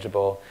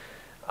pageable.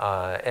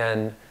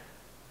 And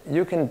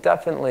you can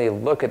definitely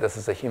look at this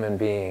as a human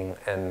being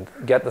and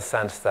get the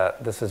sense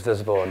that this is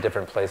visible in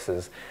different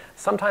places.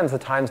 Sometimes the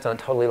times don't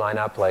totally line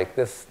up, like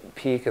this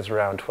peak is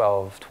around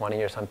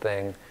 12:20 or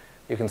something.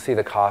 You can see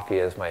the coffee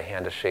as my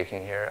hand is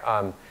shaking here.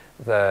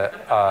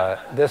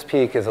 This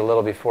peak is a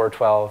little before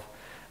 12,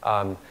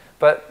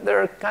 but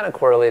they're kind of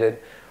correlated.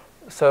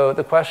 So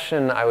the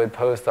question I would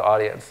pose to the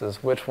audience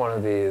is which one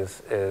of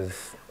these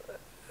is,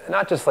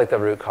 not just like the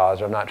root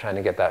cause, or I'm not trying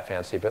to get that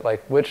fancy, but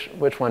like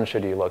which one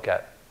should you look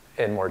at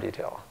in more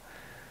detail?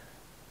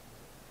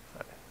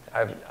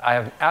 I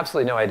have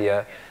absolutely no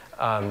idea.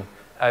 I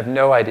have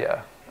no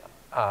idea.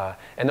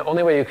 And the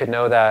only way you could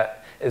know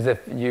that is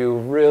if you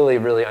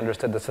really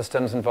understood the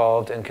systems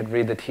involved and could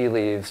read the tea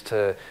leaves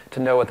to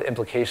know what the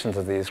implications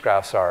of these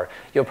graphs are.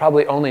 You'll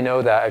probably only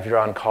know that if you're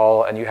on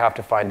call and you have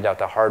to find it out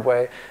the hard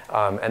way,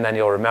 and then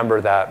you'll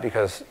remember that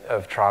because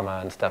of trauma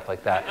and stuff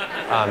like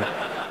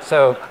that.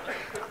 So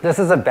this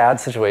is a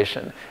bad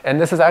situation. And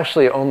this is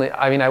actually only,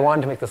 I mean, I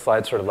wanted to make the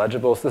slide sort of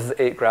legible, so this is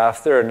 8 graphs.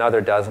 There are another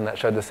dozen that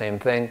showed the same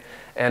thing.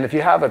 And if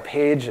you have a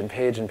page and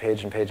page and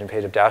page and page and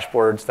page of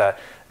dashboards that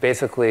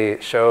basically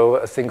show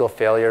a single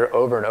failure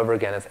over and over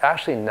again, it's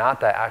actually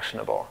not that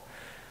actionable.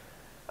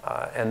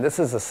 And this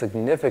is a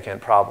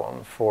significant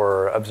problem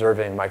for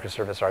observing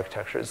microservice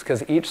architectures,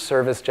 because each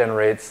service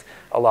generates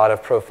a lot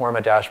of pro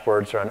forma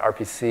dashboards around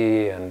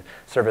RPC and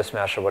service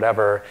mesh or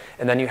whatever,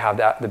 and then you have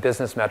the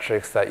business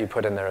metrics that you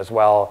put in there as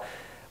well.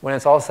 when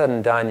it's all said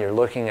and done, you're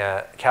looking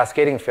at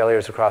cascading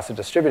failures across a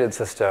distributed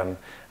system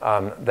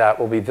that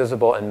will be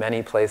visible in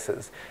many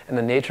places. And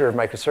the nature of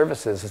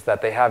microservices is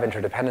that they have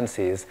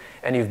interdependencies,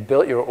 and you've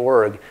built your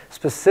org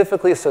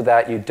specifically so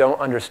that you don't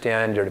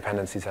understand your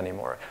dependencies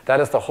anymore. That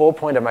is the whole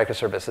point of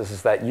microservices,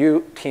 is that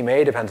team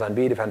A depends on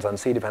B, depends on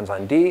C, depends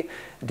on D.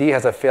 D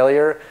has a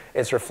failure.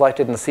 It's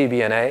reflected in C,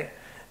 B, and A.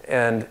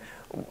 And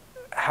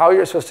how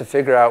you're supposed to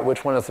figure out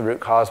which one is the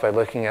root cause by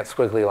looking at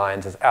squiggly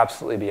lines is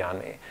absolutely beyond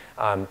me.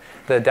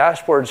 The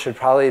dashboard should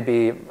probably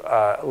be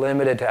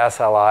limited to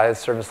SLIs,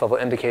 service level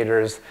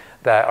indicators,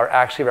 that are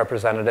actually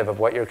representative of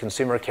what your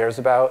consumer cares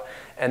about.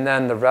 And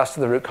then the rest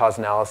of the root cause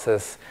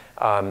analysis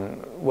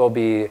will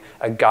be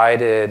a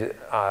guided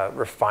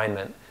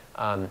refinement.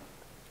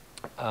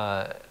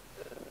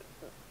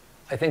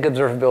 I think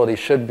observability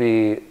should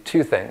be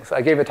two things.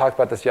 I gave a talk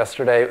about this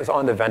yesterday. It was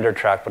on the vendor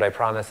track, but I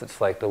promise it's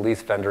like the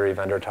least vendor-y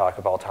vendor talk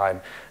of all time.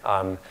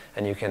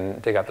 And you can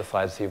dig up the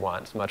slides if you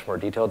want. It's much more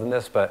detailed than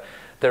this, but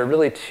there are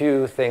really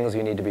two things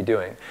you need to be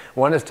doing.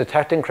 One is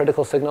detecting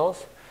critical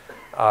signals.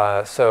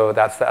 So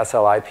that's the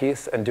SLI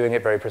piece, and doing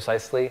it very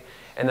precisely.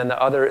 And then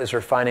the other is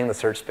refining the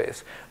search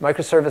space.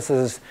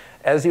 Microservices,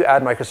 as you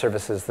add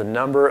microservices, the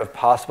number of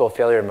possible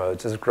failure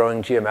modes is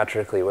growing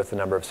geometrically with the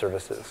number of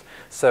services.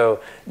 So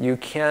you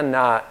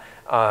cannot,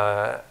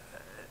 I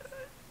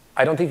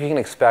don't think you can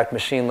expect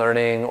machine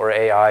learning or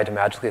AI to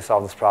magically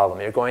solve this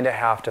problem. You're going to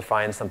have to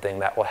find something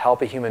that will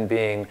help a human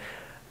being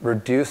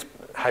reduce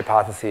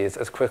hypotheses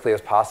as quickly as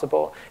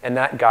possible, and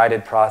that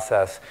guided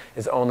process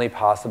is only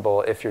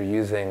possible if you're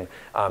using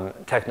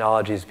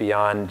technologies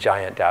beyond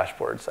giant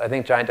dashboards. I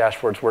think giant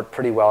dashboards work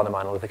pretty well in a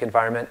monolithic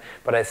environment,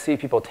 but I see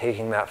people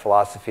taking that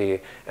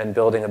philosophy and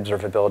building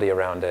observability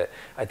around it.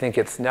 I think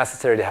it's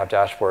necessary to have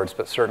dashboards,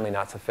 but certainly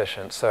not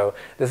sufficient. So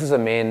this is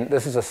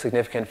a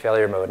significant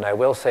failure mode, and I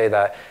will say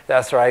that the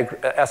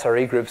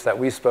SRE groups that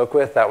we spoke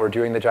with that were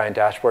doing the giant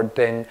dashboard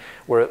thing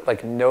were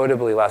like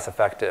notably less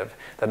effective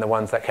than the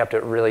ones that kept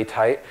it really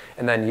tight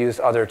and then used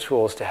other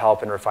tools to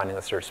help in refining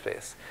the search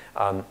space.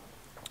 So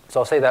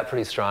I'll say that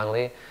pretty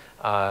strongly.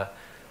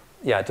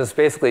 Yeah, just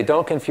basically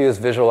don't confuse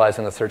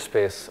visualizing the search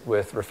space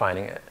with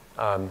refining it.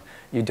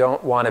 You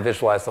don't want to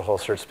visualize the whole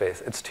search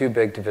space. It's too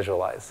big to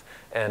visualize.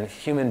 And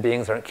human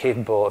beings aren't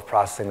capable of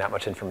processing that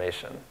much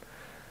information.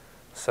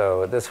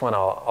 So this one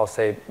I'll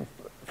say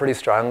pretty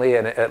strongly.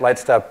 And at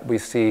Lightstep, we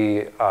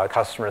see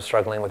customers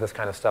struggling with this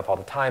kind of stuff all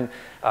the time.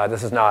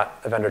 This is not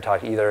a vendor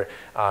talk either,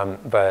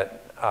 but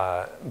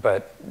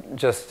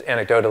just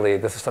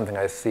anecdotally, this is something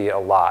I see a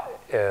lot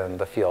in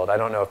the field. I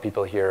don't know if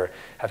people here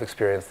have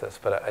experienced this,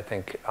 but I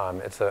think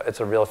it's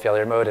a real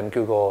failure mode, and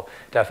Google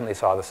definitely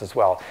saw this as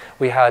well.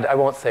 We had, I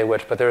won't say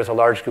which, but there was a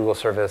large Google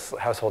service,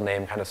 household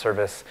name kind of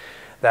service,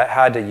 that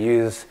had to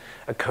use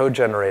a code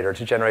generator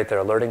to generate their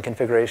alerting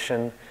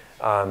configuration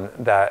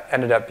that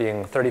ended up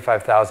being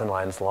 35,000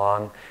 lines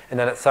long. And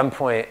then at some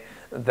point,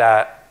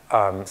 that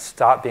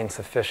stopped being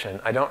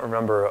sufficient. I don't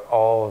remember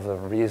all of the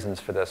reasons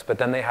for this, but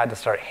then they had to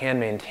start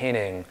hand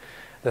maintaining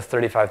this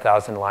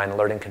 35,000 line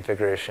alerting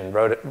configuration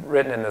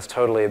written in this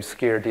totally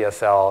obscure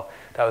DSL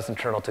that was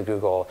internal to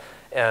Google.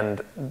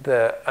 And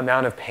the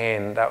amount of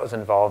pain that was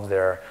involved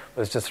there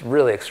was just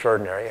really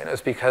extraordinary. And it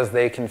was because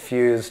they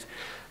confused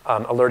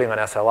alerting on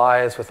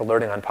SLIs with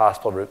alerting on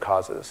possible root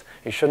causes.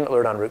 You shouldn't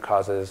alert on root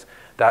causes.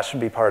 That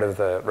should be part of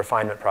the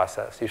refinement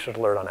process. You should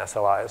alert on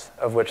SLIs,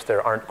 of which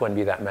there aren't going to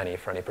be that many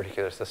for any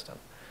particular system.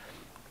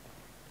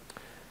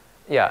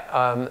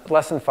 Yeah,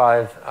 lesson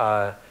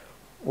 5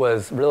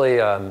 was really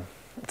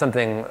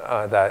something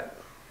that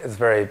is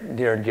very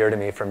near and dear to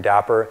me from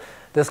Dapper.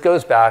 This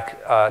goes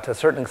back to a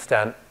certain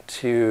extent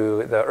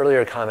to the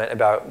earlier comment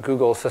about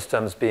Google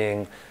systems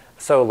being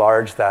so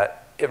large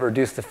that it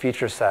reduced the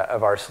feature set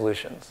of our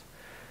solutions.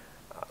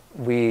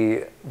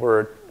 We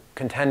were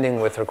contending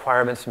with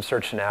requirements from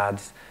search and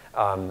ads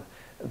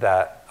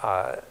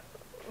that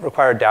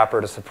required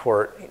Dapper to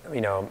support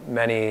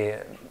many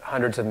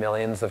hundreds of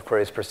millions of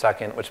queries per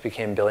second, which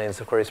became billions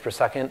of queries per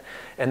second.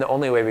 And the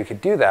only way we could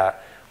do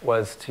that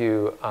was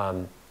to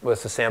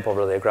sample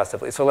really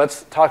aggressively. So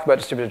let's talk about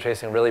distributed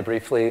tracing really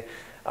briefly.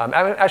 I'm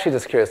actually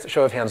just curious,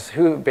 show of hands,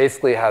 who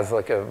basically has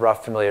like a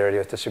rough familiarity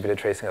with distributed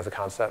tracing as a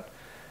concept?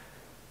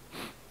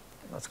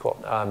 That's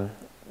cool.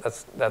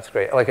 That's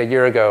great. Like a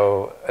year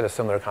ago at a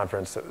similar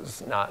conference, it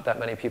was not that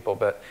many people.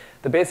 But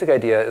the basic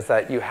idea is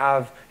that you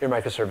have your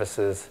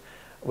microservices,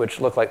 which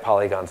look like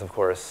polygons, of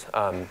course.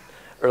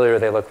 Earlier,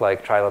 they looked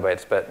like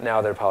trilobites, but now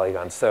they're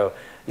polygons. So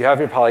you have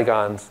your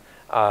polygons,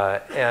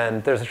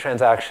 and there's a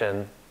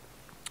transaction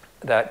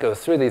that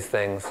goes through these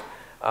things.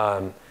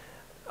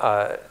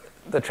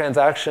 The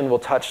transaction will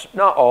touch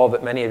not all,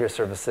 but many of your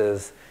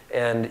services.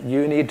 And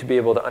you need to be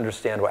able to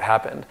understand what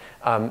happened.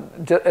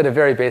 At a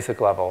very basic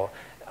level,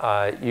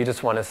 you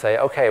just want to say,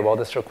 OK, well,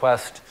 this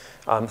request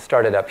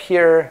started up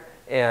here,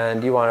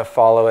 and you want to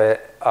follow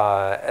it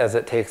as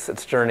it takes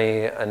its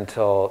journey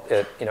until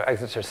it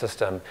exits your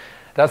system.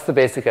 That's the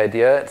basic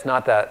idea. It's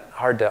not that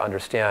hard to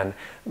understand,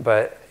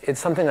 but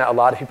it's something that a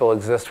lot of people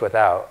exist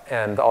without.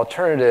 And the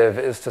alternative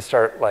is to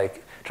start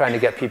like trying to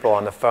get people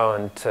on the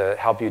phone to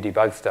help you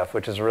debug stuff,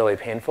 which is really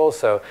painful.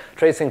 So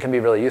tracing can be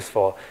really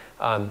useful.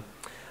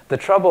 The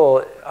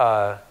trouble,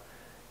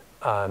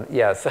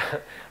 yes,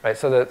 right.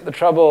 So the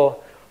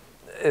trouble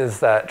is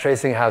that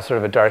tracing has sort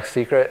of a dark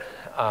secret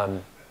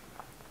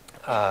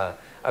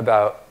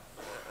about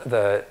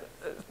the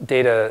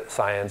data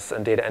science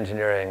and data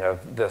engineering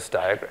of this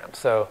diagram.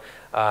 So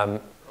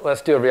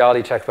let's do a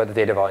reality check about the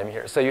data volume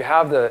here. So you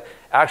have the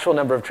actual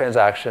number of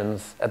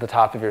transactions at the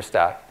top of your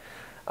stack,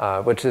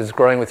 which is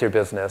growing with your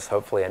business,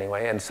 hopefully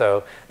anyway. And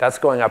so that's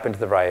going up into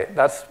the right.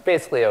 That's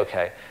basically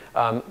OK.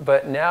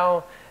 But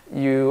now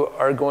you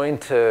are going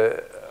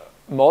to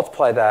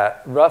multiply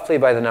that roughly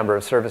by the number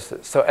of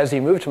services. So as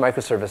you move to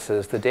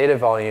microservices, the data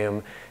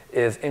volume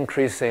is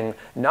increasing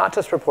not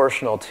just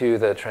proportional to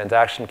the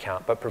transaction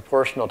count, but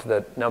proportional to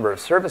the number of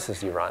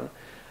services you run.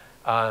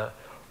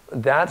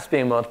 That's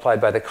being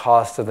multiplied by the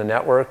cost of the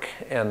network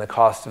and the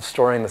cost of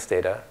storing this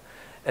data.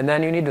 And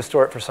then you need to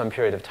store it for some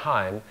period of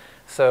time.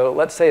 So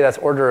let's say that's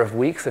order of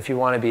weeks if you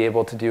want to be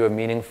able to do a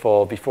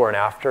meaningful before and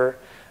after.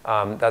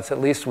 That's at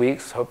least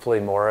weeks, hopefully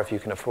more if you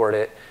can afford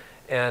it.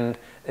 And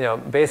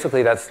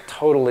basically that's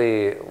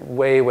totally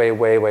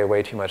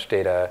way too much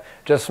data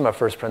just from a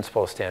first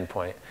principle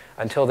standpoint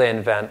until they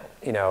invent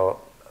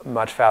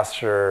much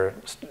faster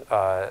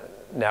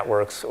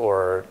networks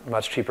or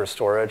much cheaper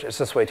storage. It's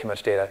just way too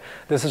much data.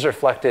 This is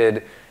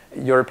reflected.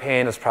 Your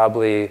pain is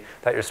probably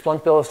that your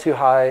Splunk bill is too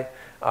high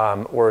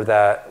or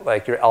that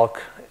like your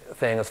elk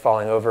thing is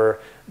falling over.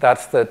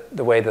 That's the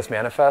way this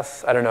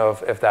manifests. I don't know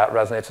if that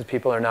resonates with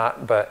people or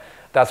not, but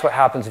that's what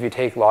happens if you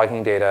take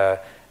logging data,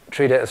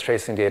 treat it as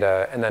tracing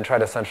data, and then try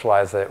to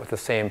centralize it with the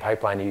same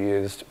pipeline you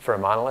used for a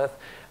monolith.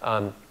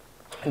 And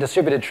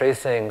distributed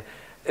tracing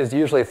is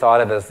usually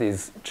thought of as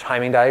these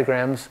chiming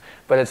diagrams,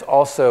 but it's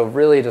also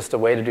really just a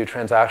way to do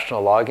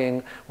transactional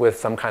logging with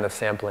some kind of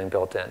sampling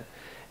built in.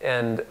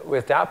 And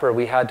with Dapper,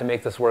 we had to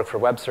make this work for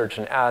web search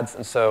and ads,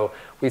 and so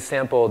we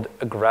sampled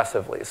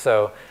aggressively.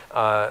 So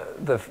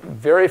the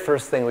very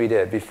first thing we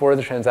did before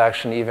the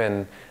transaction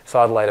even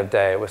saw the light of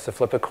day was to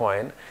flip a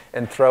coin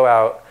and throw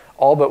out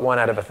all but 1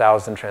 out of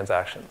 1,000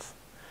 transactions.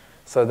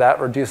 So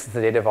that reduces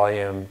the data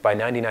volume by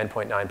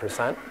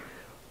 99.9%.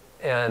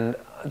 And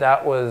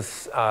that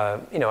was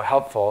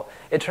helpful.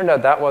 It turned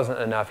out that wasn't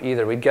enough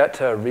either. We'd get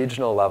to a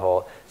regional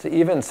level. To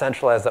even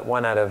centralize that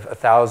 1 out of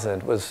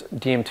 1,000 was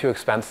deemed too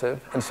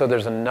expensive. And so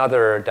there's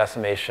another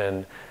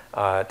decimation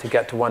to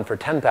get to 1 for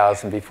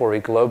 10,000 before we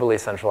globally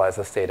centralize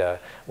this data,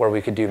 where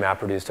we could do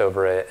MapReduced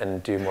over it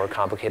and do more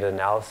complicated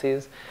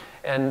analyses.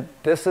 And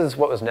this is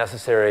what was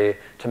necessary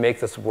to make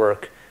this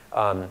work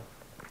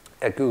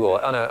at Google.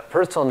 On a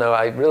personal note,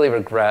 I really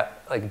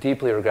regret,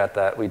 deeply regret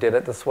that we did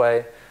it this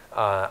way.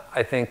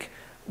 I think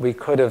we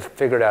could have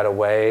figured out a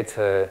way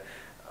to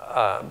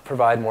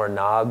provide more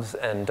knobs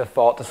and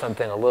default to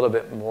something a little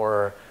bit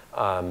more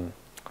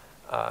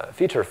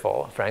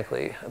featureful,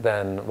 frankly,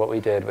 than what we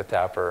did with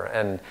Dapper.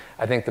 And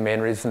I think the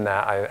main reason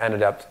that I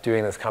ended up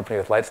doing this company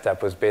with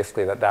Lightstep was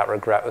basically that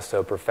regret was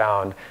so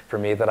profound for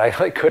me that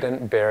I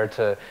couldn't bear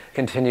to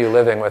continue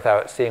living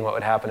without seeing what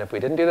would happen if we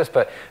didn't do this.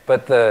 But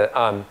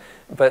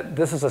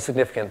this is a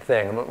significant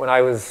thing. When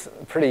I was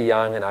pretty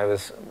young, and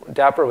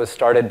Dapper was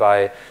started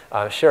by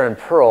Sharon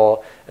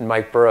Pearl and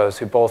Mike Burrows,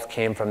 who both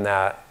came from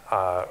that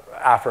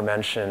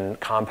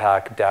aforementioned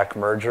compact DEC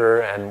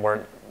merger and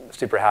weren't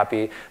super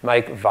happy.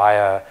 Mike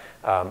via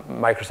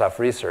Microsoft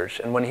Research.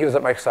 And when he was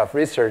at Microsoft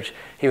Research,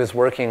 he was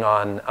working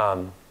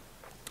on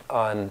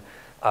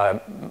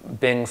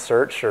Bing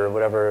Search, or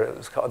whatever it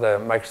was called, the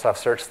Microsoft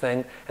Search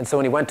thing. And so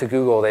when he went to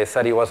Google, they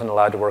said he wasn't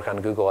allowed to work on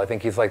Google. I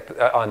think he's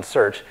on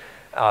Search.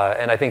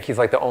 And I think he's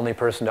the only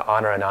person to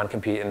honor a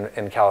non-compete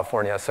in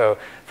California. So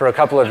for a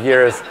couple of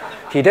years,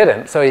 he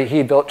didn't. So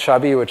he built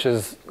Chubby, which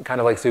is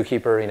kind of like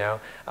Zookeeper,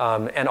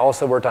 and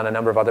also worked on a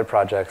number of other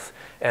projects.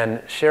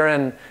 And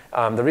Sharon,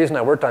 the reason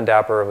I worked on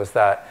Dapper was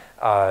that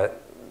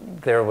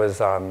there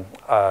was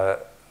a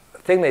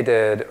thing they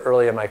did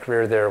early in my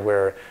career there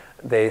where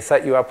they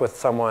set you up with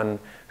someone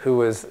who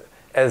was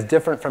as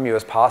different from you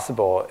as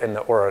possible in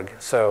the org.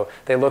 So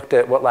they looked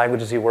at what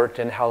languages you worked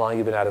in, how long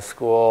you've been out of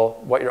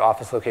school, what your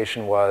office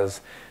location was,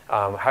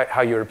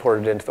 how you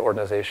reported into the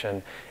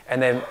organization.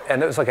 And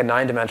it was like a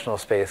 9-dimensional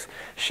space.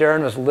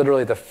 Sharon was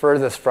literally the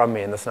furthest from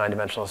me in this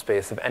 9-dimensional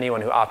space of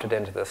anyone who opted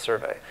into this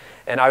survey.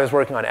 And I was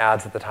working on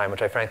ads at the time,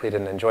 which I frankly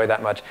didn't enjoy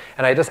that much.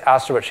 And I just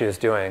asked her what she was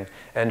doing.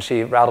 And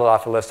she rattled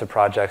off a list of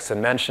projects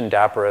and mentioned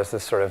Dapper as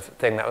this sort of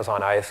thing that was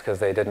on ice because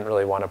they didn't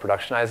really want to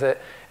productionize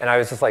it. And I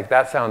was just like,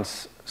 that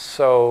sounds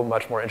so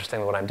much more interesting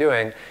than what I'm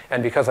doing.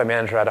 And because I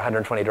manager had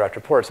 120 direct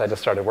reports, I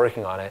just started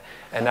working on it.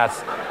 And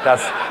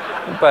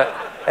but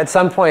at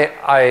some point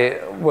I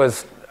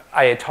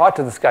had talked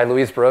to this guy,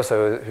 Luis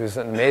Barroso, who's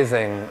an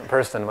amazing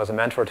person, was a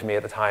mentor to me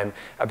at the time,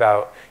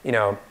 about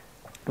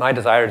my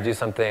desire to do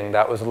something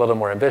that was a little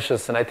more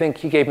ambitious. And I think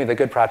he gave me the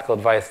good practical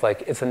advice,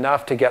 it's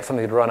enough to get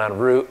something to run on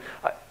root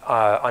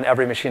on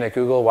every machine at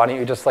Google. Why don't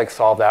you just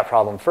solve that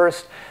problem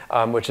first,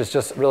 which is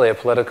just really a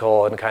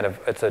political and kind of,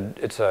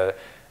 it's a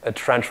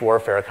trench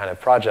warfare kind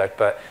of project.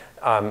 But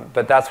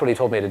But that's what he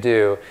told me to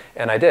do,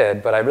 and I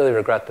did, but I really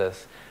regret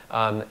this.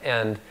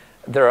 And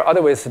there are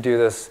other ways to do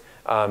this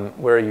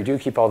where you do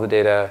keep all the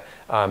data.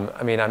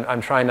 I mean,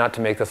 I'm trying not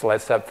to make this a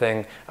Lightstep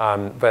thing,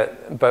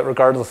 but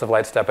regardless of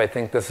Lightstep, I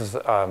think this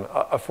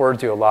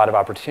affords you a lot of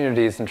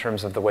opportunities in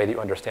terms of the way that you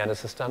understand a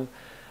system.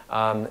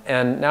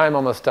 And now I'm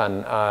almost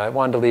done. I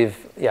wanted to leave,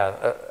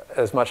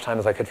 as much time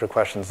as I could for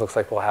questions. Looks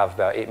like we'll have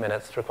about 8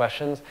 minutes for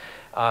questions.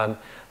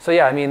 So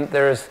yeah, I mean,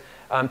 there's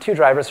 2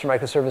 drivers for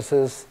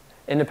microservices: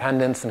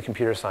 independence and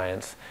computer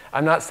science.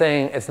 I'm not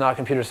saying it's not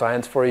computer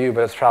science for you,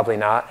 but it's probably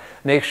not.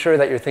 Make sure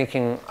that you're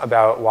thinking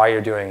about why you're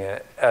doing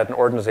it at an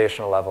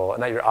organizational level,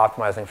 and that you're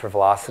optimizing for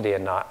velocity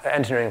and not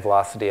engineering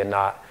velocity and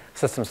not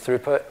systems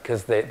throughput,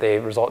 because they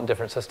result in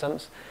different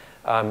systems.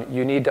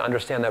 You need to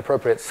understand the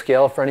appropriate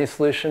scale for any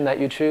solution that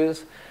you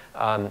choose.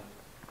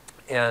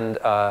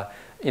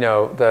 You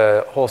know,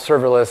 the whole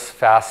serverless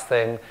fast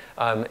thing,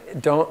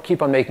 don't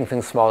keep on making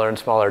things smaller and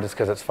smaller just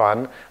because it's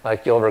fun.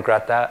 Like, you'll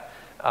regret that.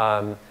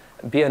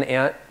 Be an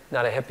ant,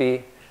 not a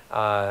hippie.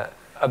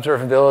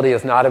 Observability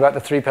is not about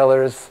the 3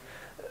 pillars.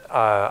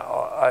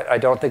 I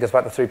don't think it's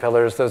about the 3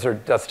 pillars.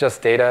 That's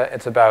just data.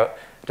 It's about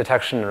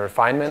detection and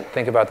refinement.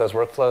 Think about those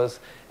workflows.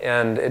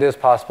 And it is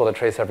possible to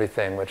trace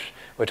everything,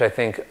 which I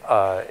think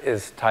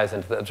ties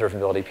into the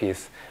observability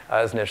piece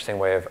as an interesting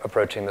way of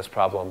approaching this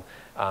problem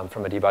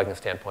from a debugging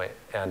standpoint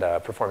and a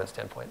performance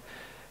standpoint.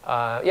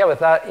 Yeah, with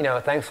that,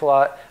 thanks a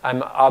lot.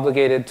 I'm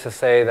obligated to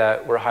say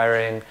that we're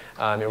hiring.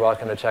 You're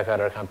welcome to check out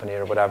our company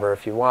or whatever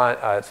if you want.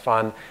 It's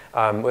fun.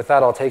 With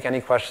that, I'll take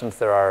any questions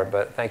there are,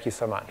 but thank you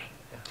so much.